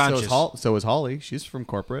 subconscious. So is Holly. She's from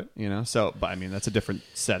corporate, So, but I mean, that's a different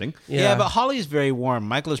setting. Yeah, but Holly is very warm.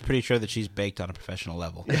 Michael is pretty sure that she's baked on a professional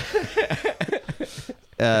level.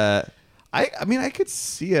 I could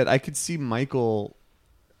see it. I could see Michael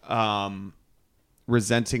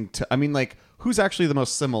resenting who's actually the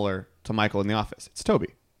most similar to Michael in the office? It's Toby.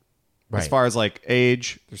 Right. As far as like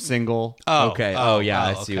age, they're single. Okay.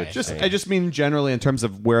 I see what you're saying. I just mean generally in terms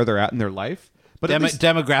of where they're at in their life. But at least,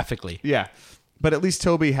 demographically. Yeah. But at least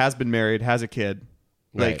Toby has been married, has a kid.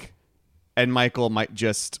 And Michael might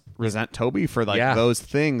just resent Toby for those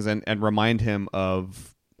things and remind him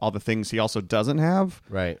of all the things he also doesn't have.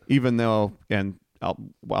 Right. Even though,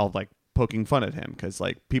 while poking fun at him, because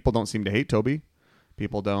people don't seem to hate Toby.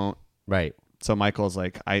 People don't. Right. So Michael's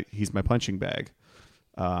he's my punching bag.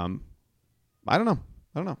 I don't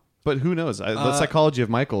know. But who knows? The psychology of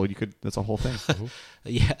Michael, that's a whole thing.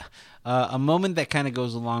 Yeah. A moment that kind of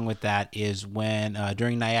goes along with that is when,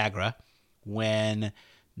 during Niagara, when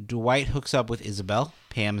Dwight hooks up with Isabel,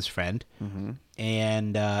 Pam's friend,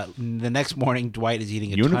 and the next morning, Dwight is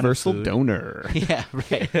eating a universal ton of food. Donor. Yeah,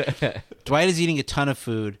 right. Dwight is eating a ton of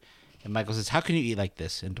food, and Michael says, "How can you eat like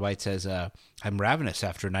this?" And Dwight says, "I'm ravenous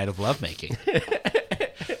after a night of lovemaking."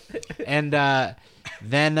 And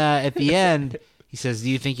then at the end, he says, "Do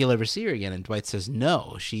you think you'll ever see her again?" And Dwight says,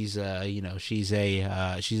 "No, she's she's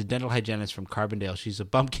a dental hygienist from Carbondale. She's a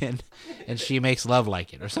bumpkin, and she makes love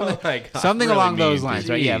like it, or something, something really along those lines."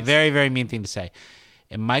 Right? Yeah, very, very mean thing to say.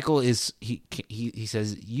 And Michael is he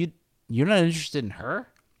says, "You're not interested in her?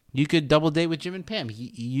 You could double date with Jim and Pam.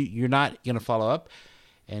 You're not gonna follow up."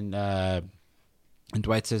 And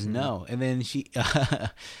Dwight says no. And then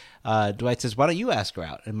Dwight says, "Why don't you ask her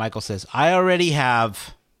out?" And Michael says, "I already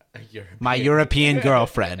have my European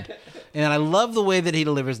girlfriend." And I love the way that he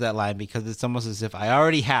delivers that line because it's almost as if I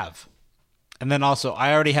already have. And then also,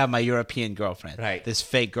 I already have my European girlfriend. Right. This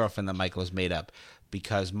fake girlfriend that Michael has made up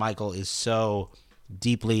because Michael is so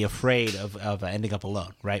deeply afraid of ending up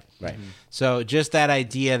alone, right? Right. So just that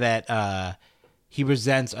idea that he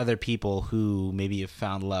resents other people who maybe have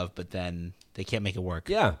found love, but then they can't make it work.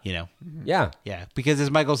 Yeah. You know? Yeah. Yeah. Because as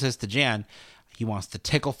Michael says to Jan, he wants the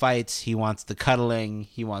tickle fights, he wants the cuddling,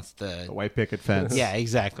 he wants the white picket fence. Yeah,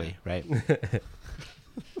 exactly. Right.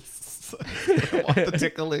 I want the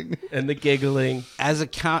tickling and the giggling. As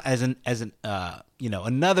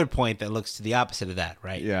another point that looks to the opposite of that,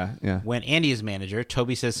 right? Yeah, yeah. When Andy is manager,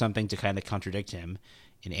 Toby says something to kind of contradict him,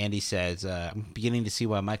 and Andy says, "I'm beginning to see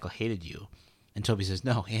why Michael hated you," and Toby says,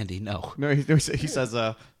 "No, Andy, no." No, he says,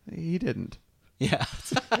 he didn't. Yeah,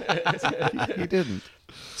 he didn't.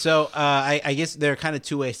 So I guess there are kind of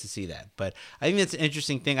two ways to see that, but I think that's an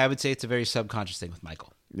interesting thing. I would say it's a very subconscious thing with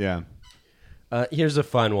Michael. Yeah. Here's a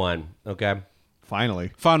fun one. Okay.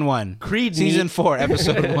 Finally. Fun one. Creed Season 4,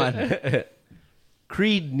 Episode 1.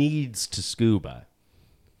 Creed needs to scuba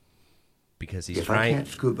because he's If trying. I can't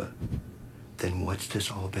scuba, then what's this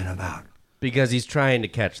all been about? Because he's trying to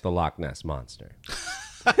catch the Loch Ness monster.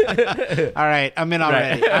 All right, I'm in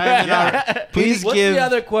already. Please What's give the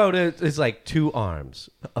other quote? It's like 2 arms,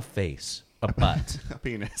 a face, a butt, a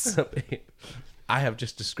penis. I have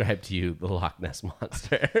just described to you the Loch Ness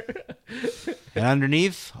monster. And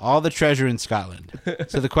underneath, all the treasure in Scotland.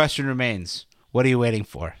 So the question remains, what are you waiting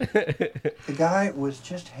for? The guy was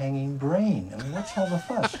just hanging brain. I mean, what's all the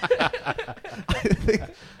fuss?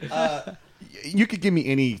 You could give me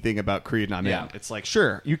anything about Creed and I'm in. It's like,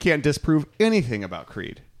 sure, you can't disprove anything about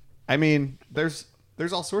Creed. I mean, there's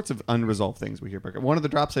all sorts of unresolved things we hear about. One of the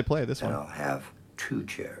drops they play, this And one. I'll have 2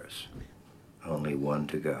 chairs. Only 1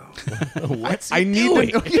 to go. What's he I need doing?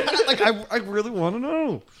 to know. Yeah, like I really want to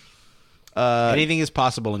know. Anything is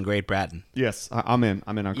possible in Great Britain. Yes, I'm in.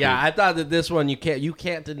 I'm in on Creed. Yeah, I thought that this one you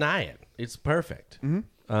can't deny it. It's perfect.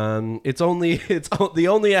 It's only the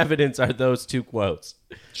only evidence are those 2 quotes.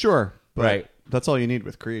 Sure. But Right. That's all you need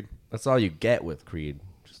with Creed. That's all you get with Creed.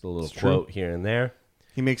 Just a little quote here and there.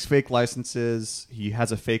 He makes fake licenses. He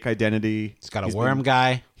has a fake identity. He's got a worm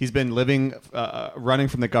guy. He's been living, running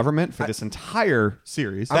from the government for this entire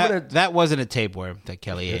series. That wasn't a tapeworm that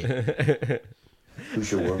Kelly ate.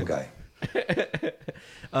 Who's your worm guy?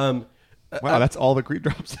 Wow, that's all the Creed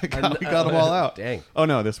drops I got. We got them all out. Dang. Oh,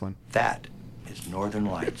 no, this one. That is Northern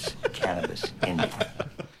Lights Cannabis India.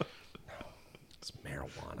 It's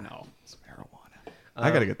marijuana. No, it's marijuana.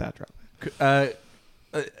 I got to get that drop.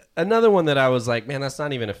 Another one that I was like, man, that's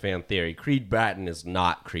not even a fan theory. Creed Bratton is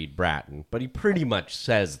not Creed Bratton, but he pretty much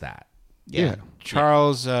says that. Yeah.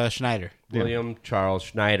 Charles Schneider. William Charles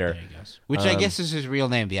Schneider. There he goes. Which I guess is his real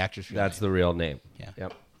name, the actor's real That's name. the real name. Yeah.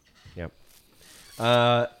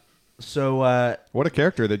 Yep. So What a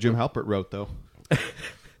character that Jim Halpert wrote, though.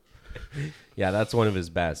 yeah, that's one of his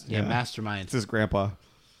best. Yeah, mastermind. It's his grandpa.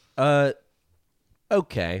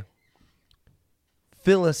 Okay.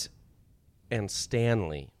 Phyllis and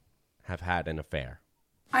Stanley have had an affair.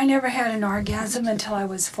 I never had an orgasm until I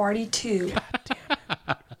was 42.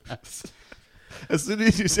 As soon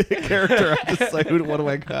as you say a character, I'm just like, what do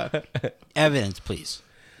I got? Evidence, please.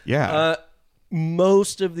 Yeah.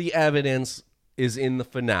 Most of the evidence is in the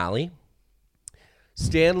finale.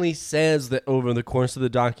 Stanley says that over the course of the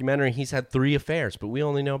documentary, he's had 3 affairs, but we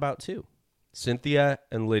only know about 2. Cynthia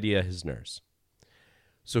and Lydia, his nurse.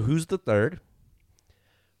 So who's the third?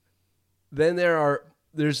 Then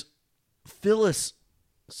there's Phyllis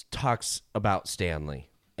talks about Stanley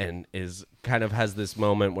and is kind of has this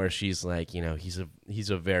moment where she's like, you know, he's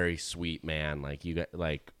a very sweet man. Like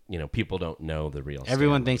people don't know the real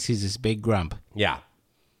Everyone Stanley. thinks he's this big grump. Yeah.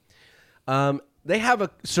 They have a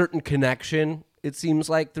certain connection, it seems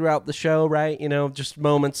like, throughout the show, right? You know, just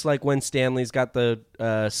moments like when Stanley's got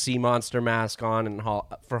the sea monster mask on and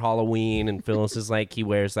for Halloween, and Phyllis is like, he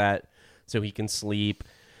wears that so he can sleep.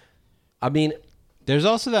 I mean, there's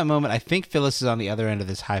also that moment. I think Phyllis is on the other end of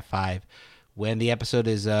this high five when the episode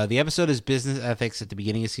is business ethics at the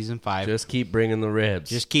beginning of season 5. Just keep bringing the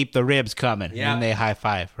ribs. Just keep the ribs coming. Yeah. And they high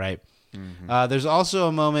five, right? Mm-hmm. There's also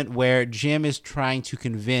a moment where Jim is trying to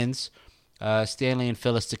convince Stanley and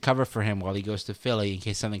Phyllis to cover for him while he goes to Philly in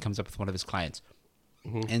case something comes up with one of his clients.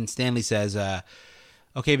 Mm-hmm. And Stanley says,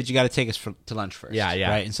 okay, but you got to take us to lunch first.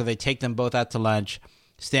 Yeah. Right? And so they take them both out to lunch.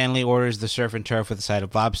 Stanley orders the surf and turf with a side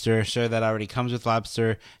of lobster. Sir, that already comes with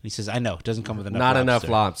lobster. And he says, I know, it doesn't come with enough Not lobster. enough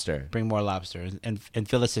lobster. Bring more lobster. And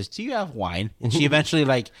Phyllis says, do you have wine? And she eventually,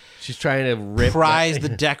 she's trying to pries the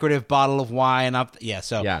decorative bottle of wine up.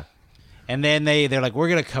 Yeah. And then they're like, we're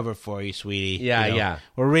going to cover for you, sweetie. Yeah, You know, yeah.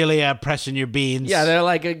 We're really pressing your beans. Yeah, they're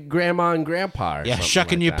like a grandma and grandpa. Or Yeah, something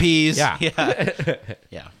shucking like your that. peas. Yeah.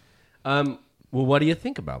 Yeah. Well, what do you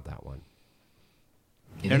think about that one?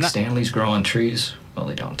 You think Stanley's growing trees? Well,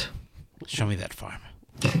 they don't. Show me that farm.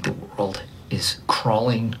 You think the world is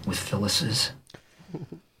crawling with Phyllis's?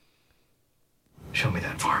 Show me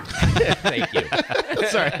that farm. Thank you.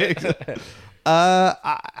 Sorry.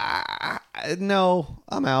 No,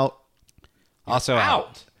 I'm out. Also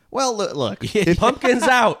out. Well, look. Pumpkin's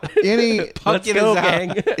out. Pumpkin Let's go, is out.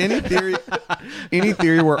 gang. any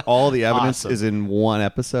theory where all the evidence is in one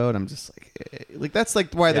episode, I'm just like that's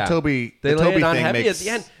like why the Toby They the lay Toby it on thing heavy makes at the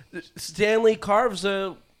end. Stanley carves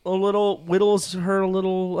whittles her a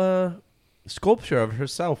little sculpture of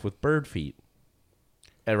herself with bird feet.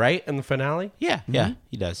 Right in the finale. Yeah, yeah,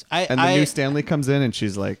 he does. And the new Stanley comes in and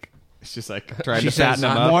she's like trying she to says, fatten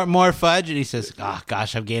him up. more fudge, and he says, "Oh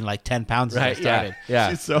gosh, I've gained like 10 pounds since I started." Yeah.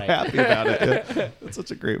 She's so happy about it. Yeah. That's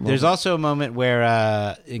such a great moment. There's also a moment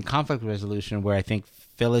where, in conflict resolution, where I think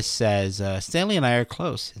Phyllis says, "Stanley and I are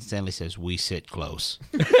close," and Stanley says, "We sit close."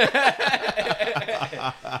 That's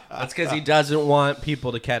because he doesn't want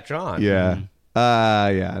people to catch on. Yeah.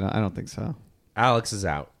 I don't think so. Alex is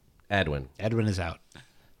out. Edwin is out.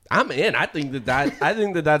 I'm in. I think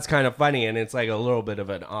that's kind of funny, and it's like a little bit of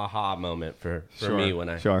an aha moment for me when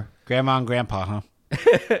I Grandma and Grandpa, huh?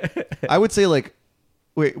 I would say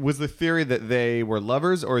wait, was the theory that they were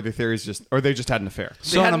lovers, or the theory is or they just had an affair?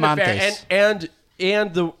 They had an affair,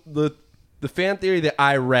 and the fan theory that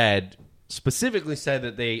I read specifically said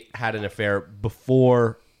that they had an affair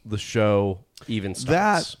before the show even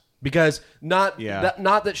starts. Because not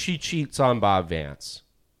that she cheats on Bob Vance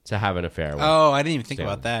to have an affair with. Oh, I didn't even think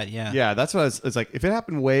about that. Yeah. Yeah, that's what it's like. If it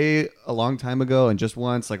happened way a long time ago and just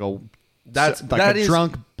once, that is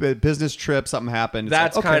drunk business trip, something happened. It's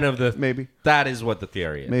that's like, kind okay, of maybe that is what the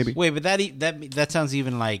theory is. Maybe. Wait, but that sounds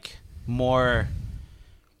even like more.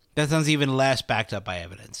 That sounds even less backed up by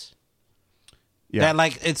evidence. Yeah. That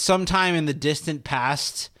like it's sometime in the distant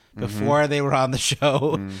past. Before they were on the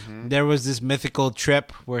show, there was this mythical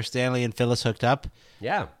trip where Stanley and Phyllis hooked up.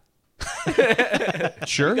 Yeah.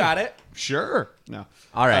 Sure. You got it. Sure. No.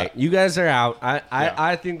 All right. You guys are out.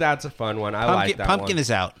 I think that's a fun one. I like that Pumpkin one.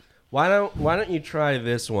 is out. Why don't you try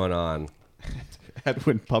this one on?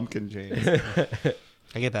 Edwin Pumpkin James.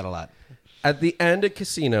 I get that a lot. At the end of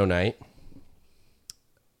Casino Night,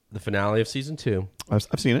 the finale of season 2. I've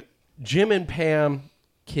seen it. Jim and Pam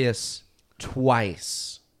kiss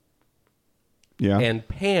twice. Yeah. And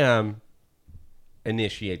Pam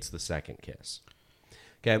initiates the second kiss.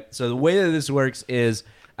 Okay, so the way that this works is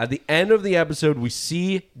at the end of the episode, we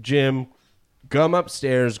see Jim come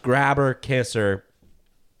upstairs, grab her, kiss her,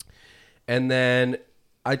 and then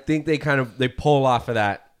I think they pull off of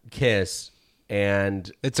that kiss,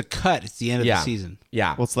 and it's a cut. It's the end of the season.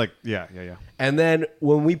 Yeah. Well, it's like yeah. And then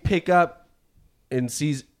when we pick up in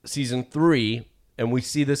season 3, and we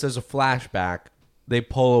see this as a flashback, they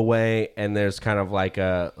pull away, and there's kind of like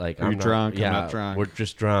a Are you drunk? Yeah, I'm not drunk. We're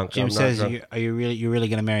just drunk. Jim I'm not says, drunk. "You're really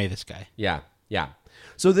going to marry this guy?" Yeah.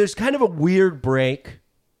 So there's kind of a weird break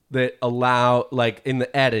that in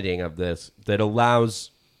the editing of this that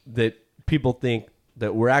allows that people think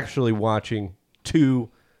that we're actually watching 2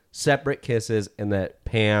 separate kisses, and that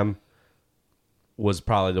Pam was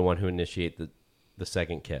probably the one who initiated the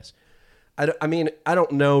second kiss. I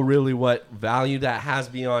don't know really what value that has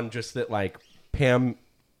beyond just that Pam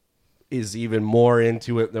is even more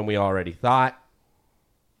into it than we already thought.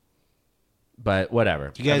 But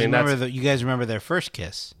whatever. You guys You guys remember their first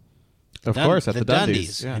kiss? Of course, at the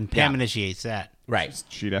Dundies. Yeah. And Pam initiates that. Right.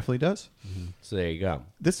 She definitely does. So there you go.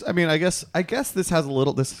 This, I guess this has a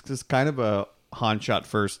little. This is kind of a Han shot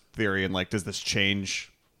first theory, and does this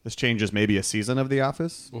change? This changes maybe a season of The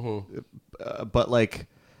Office, but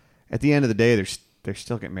at the end of the day, they're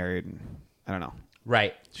still getting married, and I don't know.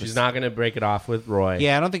 Right. She's not going to break it off with Roy.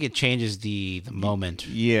 Yeah, I don't think it changes the moment.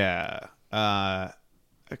 Yeah,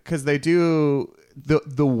 because they do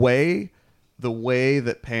the way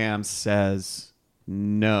that Pam says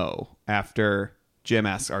no after Jim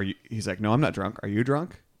asks, "Are you?" He's like, "No, I'm not drunk. Are you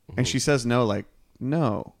drunk?" And she says no,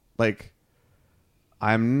 no,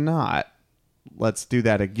 I'm not. Let's do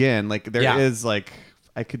that again. There is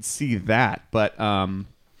I could see that, but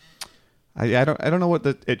I don't know what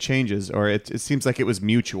it changes, or it seems like it was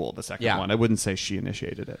mutual, the second one. I wouldn't say she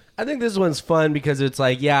initiated it. I think this one's fun because it's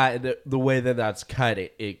the way that that's cut,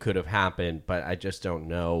 it could have happened, but I just don't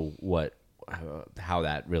know how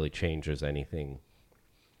that really changes anything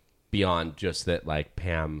beyond just that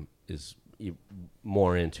Pam is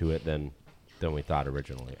more into it than we thought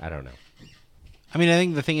originally. I don't know. I mean, I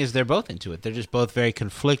think the thing is they're both into it. They're just both very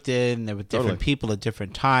conflicted, and they're with different people at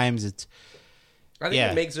different times. I think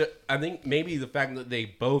it makes it. I think maybe the fact that they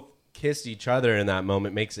both kissed each other in that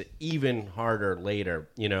moment makes it even harder later.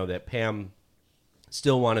 You know, that Pam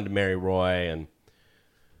still wanted to marry Roy, and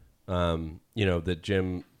you know, that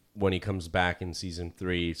Jim, when he comes back in season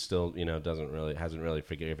 3, still, you know, hasn't really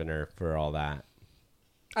forgiven her for all that.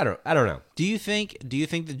 I don't know. Do you think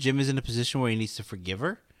that Jim is in a position where he needs to forgive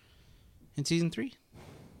her in season 3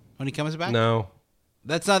 when he comes back? No,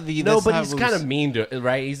 that's not the. No, but he's kind of mean to it,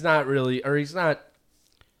 right? He's not really, or he's not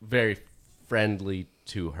very friendly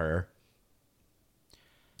to her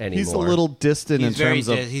anymore. He's a little distant in terms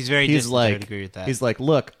of. He's very distant. I would agree with that. He's like,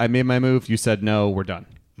 look, I made my move. You said no. We're done.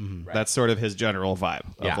 Mm-hmm. Right. That's sort of his general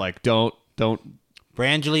vibe of like, don't.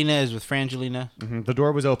 Brangelina is with Frangelina. Mm-hmm. The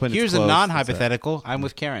door was open. Here's a non-hypothetical. I'm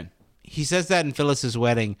with Karen. He says that in Phyllis's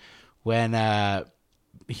wedding when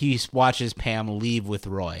he watches Pam leave with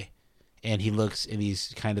Roy, and he looks and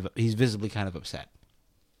he's visibly kind of upset.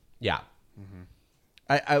 Yeah.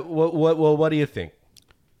 Mm-hmm. What do you think?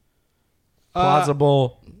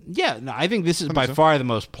 Plausible? Yeah, no, I think this is by far the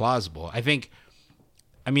most plausible. I think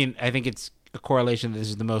it's a correlation that this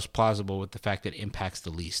is the most plausible with the fact that it impacts the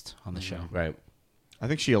least on the show. Right. I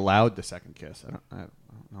think she allowed the second kiss. I don't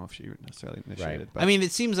know if she necessarily initiated. Right. But I mean,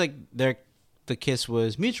 it seems like the kiss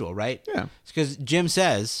was mutual, right? Yeah. Because Jim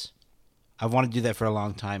says, "I want to do that for a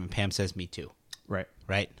long time," and Pam says, "Me too." Right.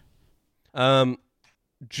 Right.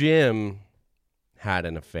 Jim had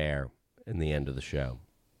an affair in the end of the show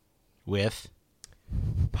with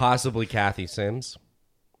possibly Kathy Sims.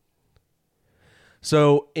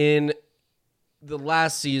 So in the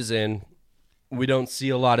last season, we don't see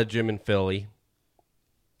a lot of Jim and Philly.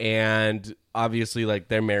 And obviously, like,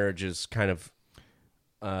 their marriage is kind of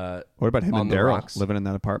what about him and Daryl rocks. living in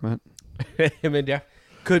that apartment? Him and Daryl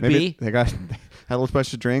could Maybe be. They had a little bunch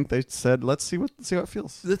to drink. They said, "Let's see how it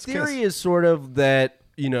feels." The theory is sort of that,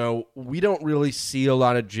 you know, we don't really see a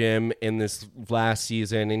lot of Jim in this last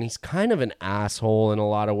season, and he's kind of an asshole in a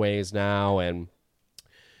lot of ways now. And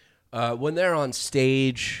when they're on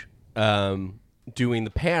stage doing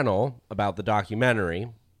the panel about the documentary,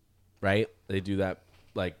 right? They do that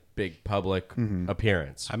like big public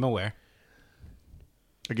appearance. I'm aware.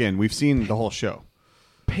 Again, we've seen the whole show.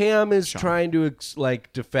 Pam is trying to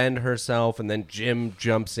defend herself, and then Jim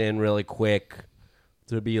jumps in really quick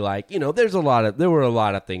to be like, you know, there were a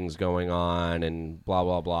lot of things going on and blah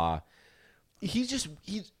blah blah.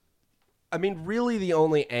 I mean, really, the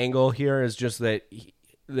only angle here is just that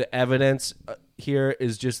the evidence here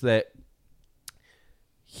is just that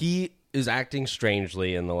he is acting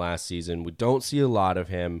strangely in the last season. We don't see a lot of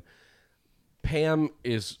him. Pam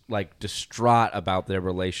is like distraught about their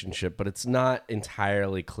relationship, but it's not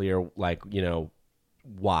entirely clear, like, you know,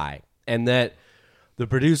 why. And that the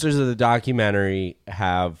producers of the documentary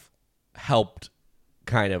have helped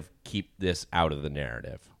kind of keep this out of the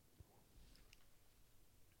narrative.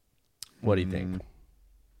 What do you think?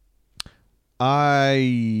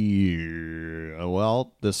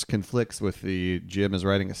 This conflicts with the Jim is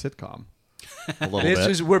writing a sitcom a little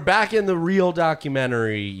bit. We're back in the real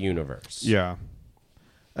documentary universe. Yeah.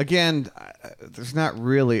 Again, there's not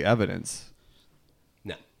really evidence.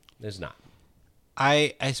 No, there's not.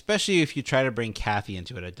 I especially if you try to bring Kathy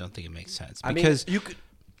into it, I don't think it makes sense. Because you could.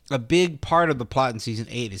 A big part of the plot in season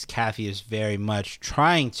 8 is Kathy is very much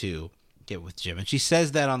trying to get with Jim, and she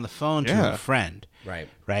says that on the phone to her friend. Right.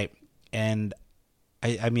 And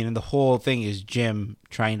I mean, and the whole thing is Jim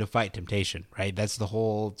trying to fight temptation, right? That's the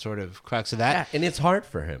whole sort of crux of that. Yeah, and it's hard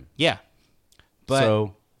for him. Yeah.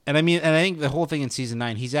 But and I think the whole thing in season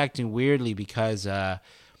 9, he's acting weirdly because see, I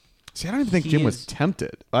don't even think Jim was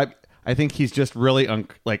tempted. I think he's just really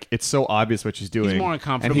it's so obvious what she's doing. He's more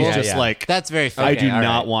uncomfortable. And he's just like, that's very fair. I do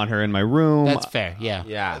not want her in my room. That's fair. Yeah.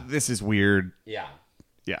 Yeah. This is weird. Yeah.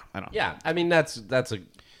 Yeah, I don't know. Yeah, I mean that's fair.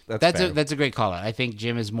 a great call out. I think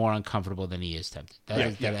Jim is more uncomfortable than he is tempted.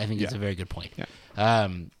 I think it's a very good point. Yeah.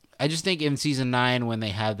 I just think in season 9 when they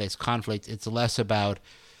have this conflict, it's less about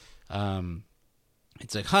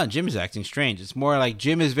it's like, Jim is acting strange. It's more like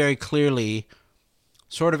Jim is very clearly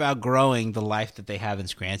sort of outgrowing the life that they have in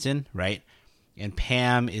Scranton, right? And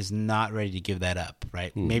Pam is not ready to give that up,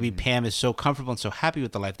 right? Mm-hmm. Maybe Pam is so comfortable and so happy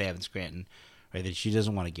with the life they have in Scranton, right, that she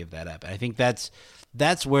doesn't want to give that up. And I think that's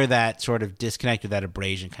where that sort of disconnect or that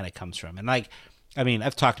abrasion kind of comes from. And I've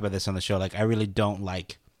talked about this on the show. Like, I really don't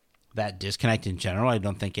like that disconnect in general. I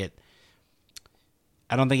don't think it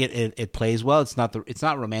plays well. It's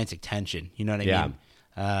not romantic tension. You know what I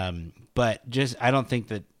mean? But just I don't think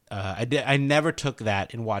that I never took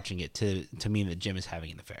that in watching it to mean that Jim is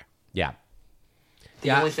having an affair. Yeah.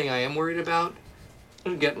 The only thing I am worried about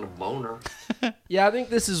I'm getting a boner. Yeah, I think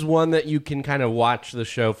this is one that you can kind of watch the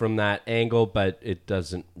show from that angle, but it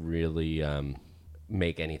doesn't really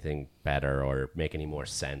make anything better or make any more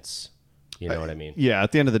sense. You know what I mean? Yeah,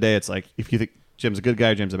 at the end of the day, it's like, if you think Jim's a good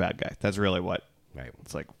guy, Jim's a bad guy. That's really what. Right.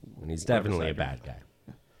 It's like, And he's definitely a bad guy.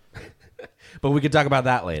 But we could talk about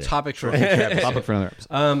that later. Topic for a future episode. topic for another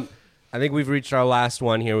episode. I think we've reached our last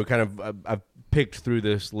one here. We kind of I've picked through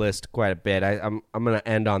this list quite a bit. I'm going to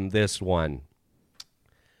end on this one.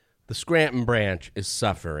 The Scranton branch is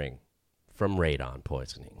suffering from radon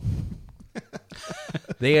poisoning.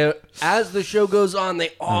 They, as the show goes on,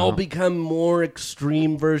 they all become more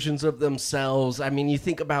extreme versions of themselves. I mean, you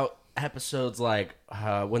think about episodes like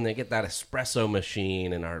when they get that espresso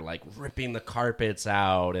machine and are like ripping the carpets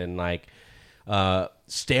out, and like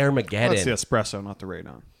Stairmageddon. That's the espresso, not the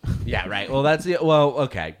radon. Yeah, right. Well, that's the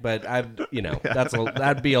okay, but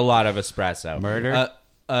that'd be a lot of espresso.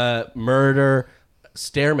 Murder,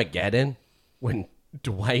 Stairmageddon, when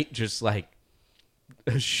Dwight just like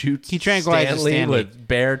shoots He tranquilizes Stanley with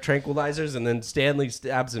bear tranquilizers, and then Stanley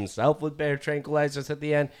stabs himself with bear tranquilizers at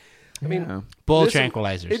the end. I mean, Bull listen,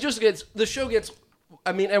 tranquilizers. It just gets, the show gets,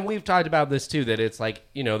 I mean, and we've talked about this too, that it's like,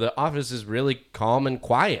 you know, the Office is really calm and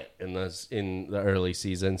quiet in the early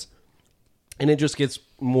seasons, and it just gets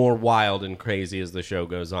more wild and crazy as the show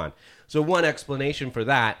goes on. So one explanation for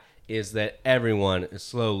that is that everyone is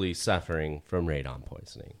slowly suffering from radon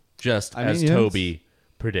poisoning, just as Toby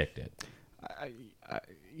predicted.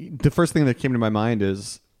 The first thing that came to my mind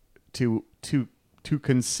is to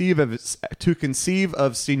conceive of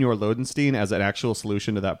Senor Lodenstein as an actual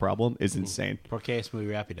solution to that problem is insane. Porque es muy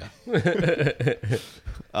rápido.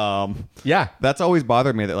 Yeah, that's always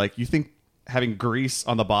bothered me. That like you think having grease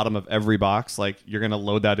on the bottom of every box, like you're gonna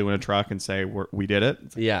load that into a truck and say we did it.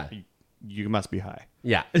 It's like, yeah, you must be high.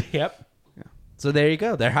 Yeah, yep. Yeah. So there you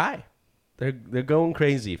go. They're high. They're going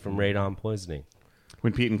crazy from radon poisoning.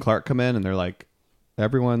 When Pete and Clark come in and they're like,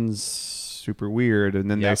 everyone's super weird, and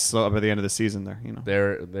then they slow up at the end of the season.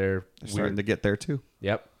 They're starting to get there too.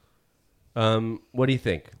 Yep. What do you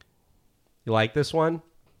think? You like this one?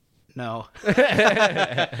 No.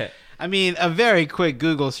 I mean, a very quick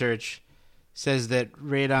Google search says that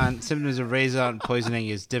symptoms of radon poisoning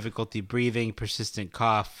is difficulty breathing, persistent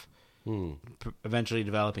cough, eventually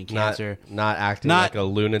developing cancer. Not acting like a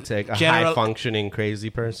lunatic, a high-functioning crazy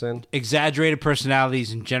person. Exaggerated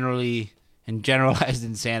personalities and generalized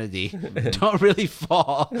insanity don't really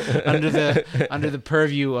fall under the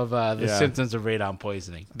purview of the symptoms of radon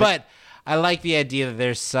poisoning. But I like the idea that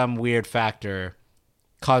there's some weird factor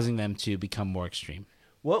causing them to become more extreme.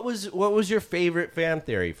 What was your favorite fan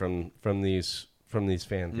theory from these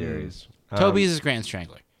fan theories? Toby's is Grand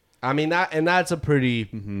Strangler. I mean that's a pretty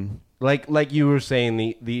like you were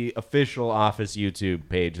saying, the official Office YouTube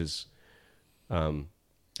page is acknowledged.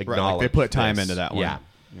 Right, like they put time into that one. Yeah.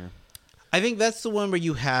 I think that's the one where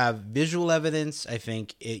you have visual evidence. I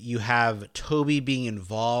think you have Toby being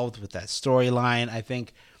involved with that storyline. I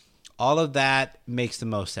think all of that makes the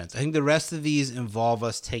most sense. I think the rest of these involve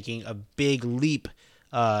us taking a big leap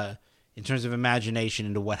in terms of imagination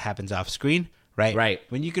into what happens off screen. Right.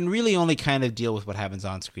 When you can really only kind of deal with what happens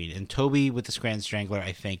on screen. And Toby with the Grand Strangler,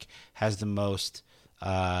 I think, has the most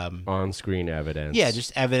on-screen evidence. Yeah,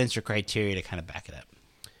 just evidence or criteria to kind of back it up.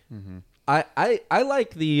 Mm-hmm. I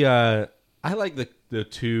like the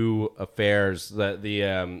two affairs, the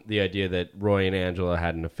idea that Roy and Angela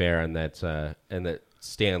had an affair and that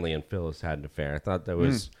Stanley and Phyllis had an affair. I thought there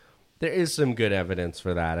is some good evidence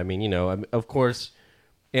for that. I mean, of course,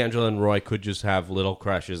 Angela and Roy could just have little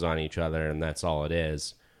crushes on each other, and that's all it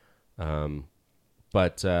is.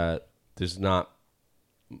 But there's not.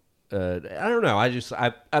 I don't know.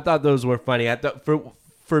 I thought those were funny. I thought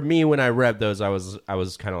for me, when I read those, I was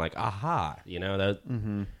kind of like, aha,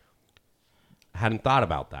 hadn't thought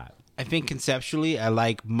about that. I think conceptually, I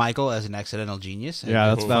like Michael as an accidental genius.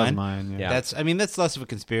 Yeah, that was mine. Yeah. That's less of a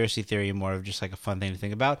conspiracy theory and more of just like a fun thing to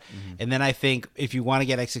think about. Mm-hmm. And then I think if you want to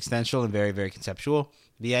get existential and very, very conceptual,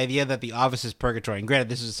 the idea that the Office is purgatory, and granted,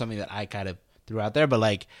 this is something that I kind of threw out there, but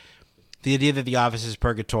like the idea that the Office is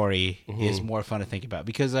purgatory is more fun to think about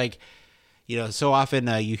because so often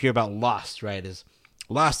you hear about Lost, right?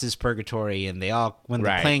 Lost is purgatory, and when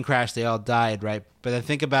the plane crashed, they all died, right? But then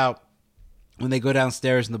think about when they go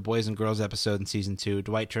downstairs in the Boys and Girls episode in season 2,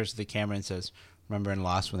 Dwight turns to the camera and says, "Remember in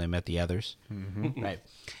Lost when they met the others?" Mm-hmm. Right.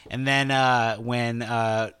 And then when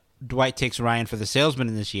Dwight takes Ryan for the salesman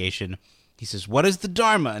initiation, he says, "What is the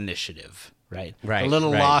Dharma Initiative?" Right. Right. A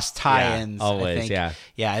little Lost tie-ins. Yeah, always. I think.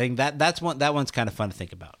 Yeah. I think that one's kind of fun to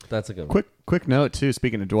think about. That's a good one. Quick note too.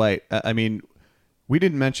 Speaking of Dwight, I mean, We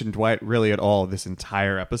didn't mention Dwight really at all this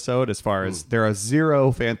entire episode, as far as there are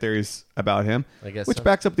 0 fan theories about him, I guess which so.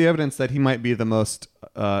 backs up the evidence that he might be the most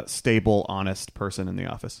stable, honest person in the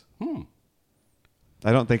office.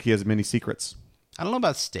 I don't think he has many secrets. I don't know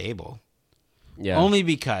about stable. Yeah. Only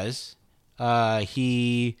because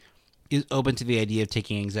he is open to the idea of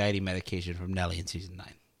taking anxiety medication from Nellie in season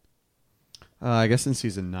 9. I guess in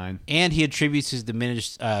season 9. And he attributes his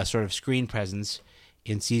diminished sort of screen presence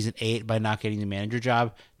in season 8 by not getting the manager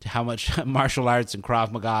job to how much martial arts and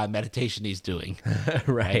Krav Maga and meditation he's doing.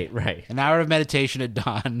 Right. An hour of meditation at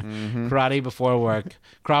dawn, karate before work,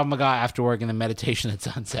 Krav Maga after work, and then meditation at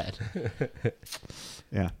sunset.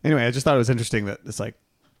 Yeah. Anyway, I just thought it was interesting that it's like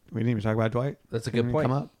we didn't even talk about Dwight. That's a good Didn't point.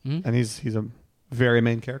 Come up, and he's a very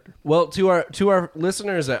main character. Well, to our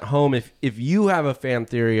listeners at home, if you have a fan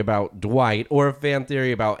theory about Dwight or a fan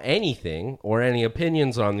theory about anything or any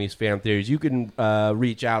opinions on these fan theories, you can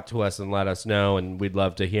reach out to us and let us know, and we'd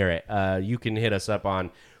love to hear it. You can hit us up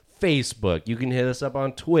on Facebook. You can hit us up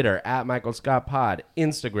on Twitter at Michael Scott Pod,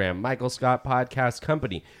 Instagram, Michael Scott Podcast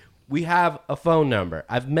Company. We have a phone number.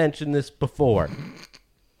 I've mentioned this before.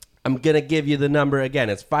 I'm going to give you the number again.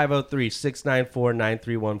 It's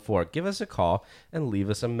 503-694-9314. Give us a call and leave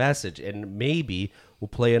us a message, and maybe we'll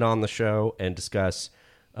play it on the show and discuss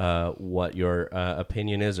what your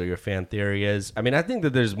opinion is or your fan theory is. I mean, I think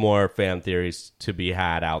that there's more fan theories to be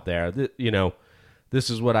had out there.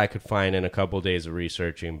 This is what I could find in a couple of days of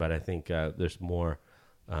researching, but I think there's more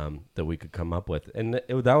that we could come up with. And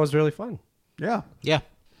that was really fun. Yeah. Yeah.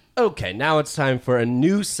 Okay, now it's time for a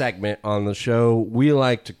new segment on the show we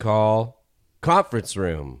like to call Conference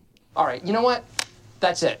Room. All right, you know what?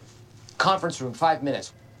 That's it. Conference room, 5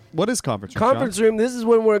 minutes. What is conference room? Conference room. This is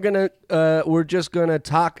when we're just gonna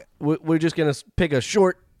talk. We're just gonna pick a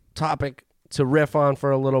short topic to riff on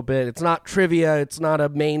for a little bit. It's not trivia. It's not a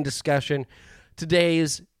main discussion.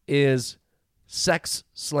 Today's is sex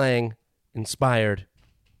slang inspired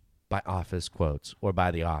by Office quotes or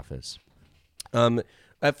by The Office.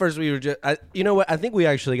 At first, we were just, you know what? I think we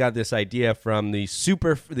actually got this idea from the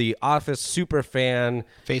Office super fan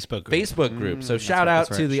Facebook group. So shout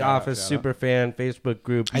out to the Office super fan Facebook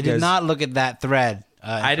group. I did not look at that thread.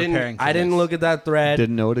 I didn't look at that thread.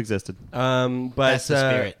 Didn't know it existed. But That's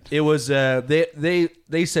the spirit. It was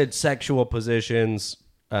they said sexual positions.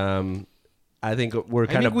 I think we're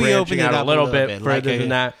kind of branching out a little bit further than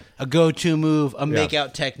that. A go-to move, a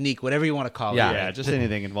make-out technique, whatever you want to call it. Yeah, just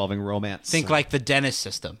anything involving romance. Think like the dentist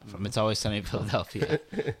system from It's Always Sunny in Philadelphia.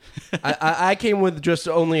 I came with just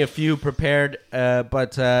only a few prepared,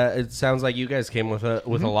 but it sounds like you guys came with a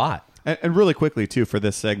lot. And really quickly too, for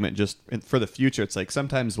this segment, just for the future, it's like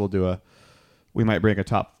sometimes we might bring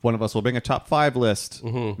one of us will bring a top 5 list.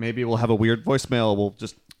 Maybe we'll have a weird voicemail. We'll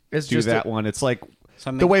just do that one. It's like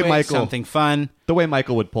Something the way quick, Michael, something fun. The way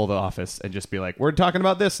Michael would pull The Office and just be like, "We're talking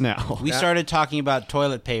about this now." We started talking about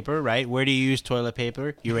toilet paper, right? Where do you use toilet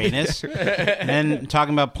paper? Uranus. And then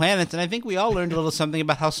talking about planets, and I think we all learned a little something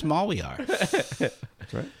about how small we are. That's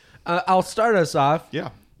right. I'll start us off. Yeah.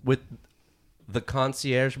 With the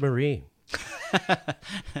Concierge Marie.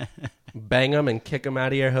 Bang them and kick them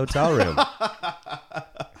out of your hotel room.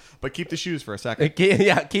 But keep the shoes for a second.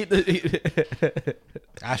 Yeah, keep the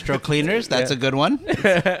Astro Cleaners. That's a good one.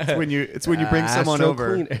 It's when you bring someone Astro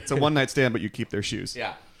over. Cleaner. It's a one-night stand, but you keep their shoes.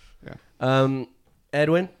 Yeah. Yeah.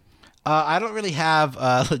 Edwin? I don't really have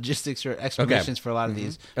logistics or explanations for a lot of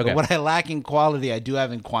these. Okay. But what I lack in quality, I do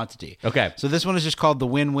have in quantity. Okay. So this one is just called the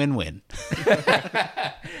win-win-win.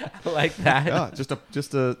 I like that. Yeah,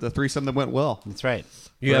 just the threesome that went well. That's right.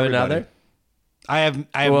 You have another? I have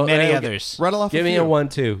Well, many okay. others. Rattle off. Give me a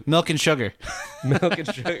 1-2. Milk and sugar. Milk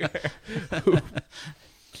and sugar.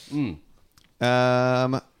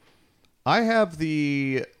 I have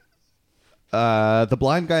the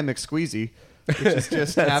blind guy McSqueezy, which is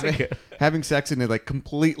just having sex in a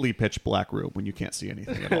completely pitch black room when you can't see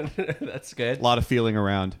anything at all. That's good. A lot of feeling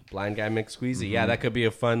around. Blind guy McSqueezy. Yeah, that could be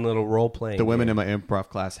a fun little role playing. The women in my improv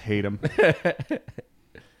class hate him.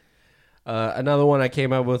 Another one I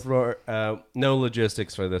came up with. No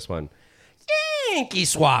logistics for this one. Yankee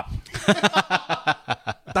swap.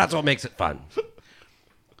 That's what makes it fun.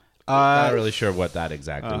 Not really sure what that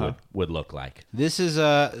exactly would look like. This is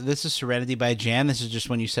Serenity by Jan. This is just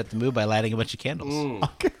when you set the mood by lighting a bunch of candles.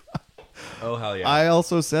 Okay. Oh, hell yeah. I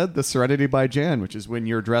also said the Serenity by Jan, which is when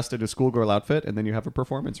you're dressed in a schoolgirl outfit and then you have a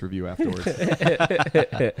performance review afterwards.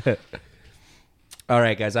 All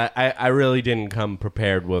right, guys. I really didn't come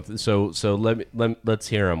prepared with so let's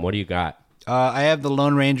hear them. What do you got? I have the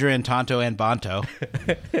Lone Ranger and Tonto and Bonto.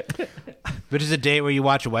 But is a date where you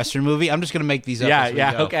watch a Western movie? I'm just going to make these up. as we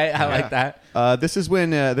go. Okay, I like that. This is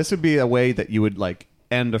when this would be a way that you would like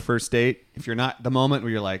end a first date. If you're not the moment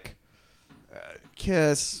where you're like,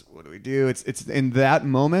 kiss. What do we do? It's in that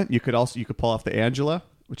moment you could pull off the Angela,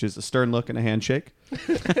 which is a stern look and a handshake.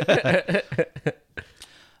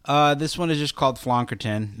 This one is just called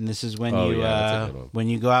Flonkerton, and this is when when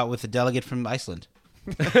you go out with a delegate from Iceland.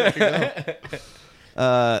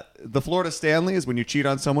 The Florida Stanley is when you cheat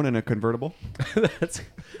on someone in a convertible.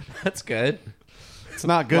 That's good. It's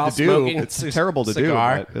not good While to do. smoking It's a terrible to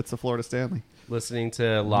cigar. do. But it's the Florida Stanley. Listening to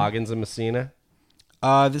Loggins and Messina.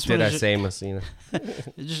 This Did one I is say Messina?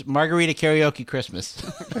 just margarita karaoke Christmas.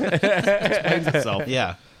 Explains itself.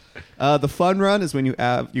 Yeah. The fun run is when you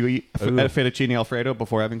eat a fettuccine Alfredo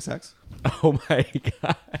before having sex. Oh my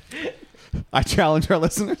god! I challenge our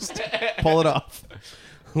listeners to pull it off.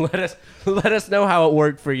 Let us know how it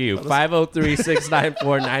worked for you.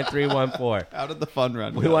 503-694-9314. How did the fun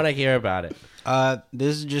run? We want to hear about it.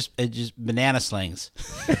 This is just banana slings.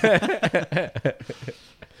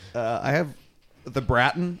 I have the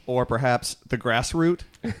Bratton, or perhaps the grassroot,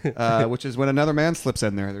 which is when another man slips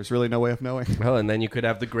in there. There's really no way of knowing. Well, and then you could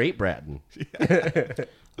have the Great Bratton.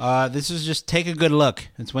 This is just take a good look.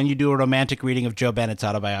 It's when you do a romantic reading of Joe Bennett's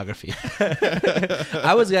autobiography.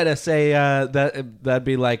 I was gonna say that'd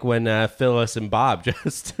be like when Phyllis and Bob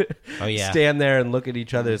just stand there and look at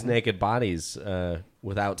each other's naked bodies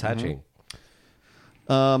without touching.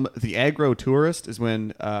 The aggro tourist is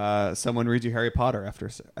when someone reads you Harry Potter after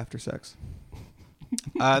sex.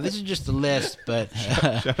 This is just a list, but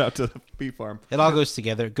Shout out to the bee farm. it all goes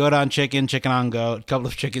together. Goat on chicken, chicken on goat, a couple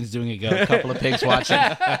of chickens doing a goat, a couple of pigs watching.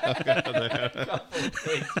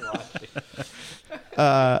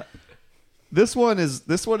 This one is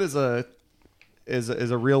a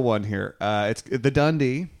real one here. It's the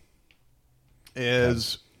Dundee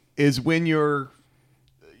is when you're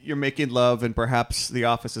making love and perhaps The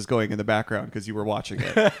Office is going in the background because you were watching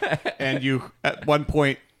it, and you at one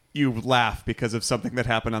point you laugh because of something that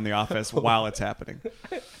happened on The Office while it's happening.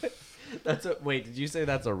 Wait, did you say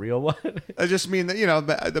that's a real one? I just mean that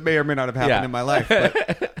that may or may not have happened in my life,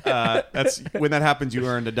 but that's when that happens. You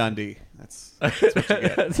earned a Dundee. That's what you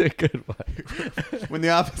get. That's a good one. When The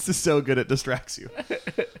Office is so good, it distracts you.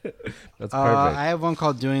 That's perfect. I have one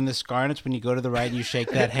called Doing the Scar, and it's when you go to the right and you shake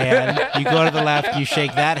that hand. You go to the left, you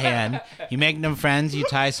shake that hand. You make them friends, you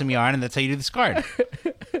tie some yarn, and that's how you do the scar.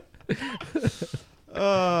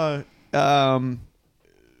 The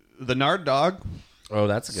Nard Dog. Oh,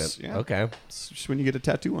 that's good. Yeah. Okay. It's just when you get a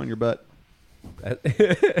tattoo on your butt.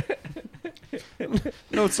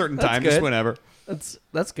 No certain time, just good. whenever.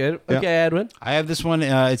 That's good. Yeah. Okay, Edwin. I have this one.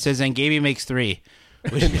 It says, and Gaby makes 3.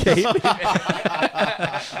 When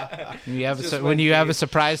you have a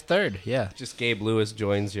surprise third, yeah. Just Gabe Lewis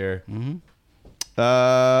joins your.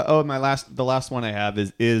 The last one I have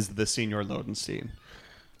is the Senior Lodenstein.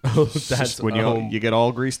 Oh, It's that's just when you get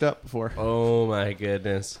all greased up before. Oh my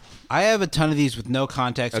goodness. I have a ton of these with no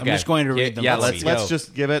context. Okay. I'm just going to read them. Yeah, Let's Let's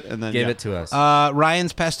just give it and then give it to us.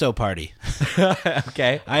 Ryan's pesto party.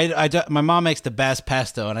 Okay. My mom makes the best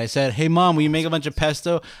pesto, and I said, "Hey, Mom, will you make a bunch of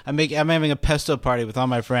pesto? I'm having a pesto party with all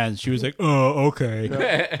my friends." She was like, "Oh,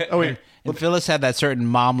 okay." Oh wait, And Phyllis had that certain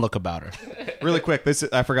mom look about her. really quick.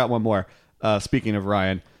 I forgot one more. Speaking of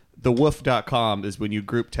Ryan, the woof.com is when you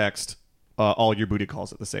group text all your booty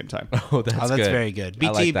calls at the same time. Oh, that's good. Very good. I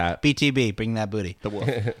like that. BTB, bring that booty. The woof.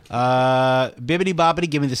 Bibbity bobbity,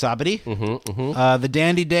 give me the sobbity. The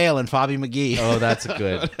Dandy Dale and Fabi McGee. Oh, that's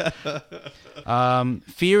good.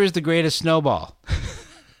 Fear is the greatest snowball.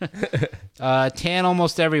 Tan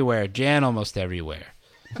almost everywhere. Jan almost everywhere.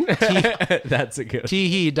 That's a good.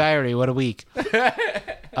 Tee-hee, diary, what a week.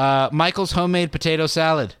 Michael's homemade potato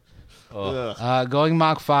salad. Going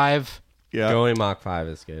Mach 5. Yeah, Going Mach 5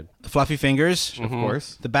 is good. Fluffy Fingers. of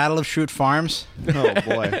course. The Battle of Schrute Farms. Oh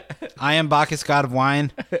boy. I am Bacchus, God of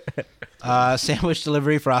Wine. Sandwich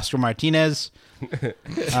delivery for Oscar Martinez.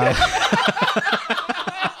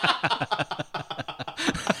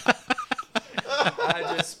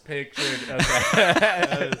 I just pictured. Okay.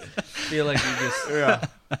 I feel like you just. Yeah.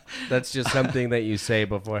 That's just something that you say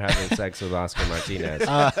before having sex with Oscar Martinez.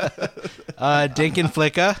 Dink and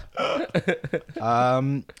Flicka.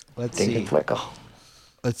 Let's Dink see. and Flickle.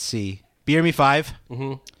 Let's see. Beer Me 5.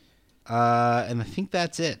 And I think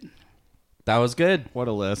that's it. That was good. What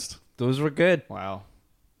a list. Those were good. Wow.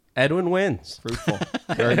 Edwin wins. Fruitful.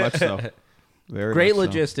 Very much so. Very Great much so.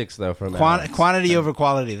 logistics, though, from Alex. Quantity over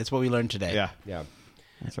quality. That's what we learned today. Yeah, Yeah.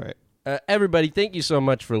 that's right. Everybody, thank you so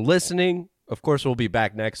much for listening. Of course, we'll be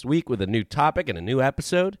back next week with a new topic and a new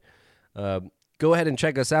episode. Go ahead and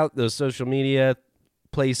check us out, those social media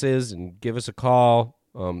places and give us a call.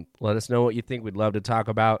 Let us know what you think. We'd love to talk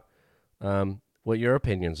about what your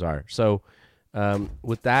opinions are. So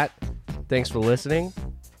with that, thanks for listening.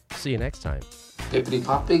 See you next time. Pippity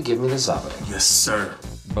Poppy, give me the zobbing. Yes, sir.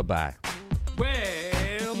 Bye-bye.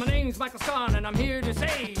 Well, my name's Michael Scott, and I'm here to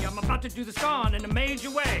say I'm about to do the scon in a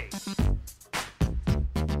major way.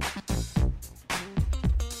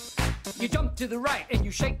 You jump to the right and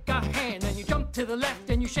you shake a hand, and you jump to the left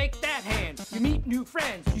and you shake that hand. You meet new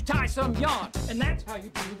friends, you tie some yarn, and that's how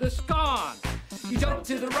you do the scon. You jump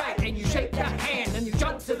to the right and you shake a hand, and you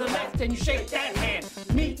jump to the left and you shake that hand.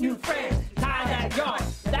 You meet new friends, tie that yarn,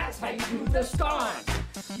 that's how you do the scon.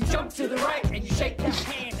 You jump to the right and you shake that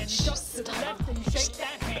hand, and you jump to the left and you shake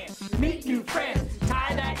that hand. You meet new friends,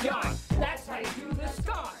 tie that yarn, that's how you do the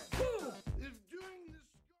scon.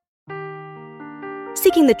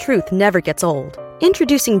 Seeking the truth never gets old.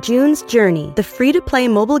 Introducing June's Journey, the free-to-play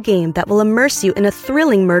mobile game that will immerse you in a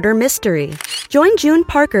thrilling murder mystery. Join June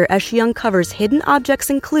Parker as she uncovers hidden objects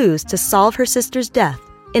and clues to solve her sister's death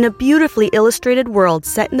in a beautifully illustrated world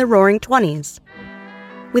set in the Roaring '20s.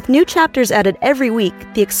 With new chapters added every week,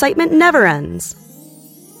 the excitement never ends.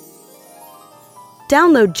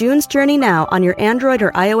 Download June's Journey now on your Android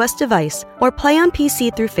or iOS device, or play on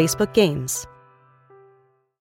PC through Facebook Games.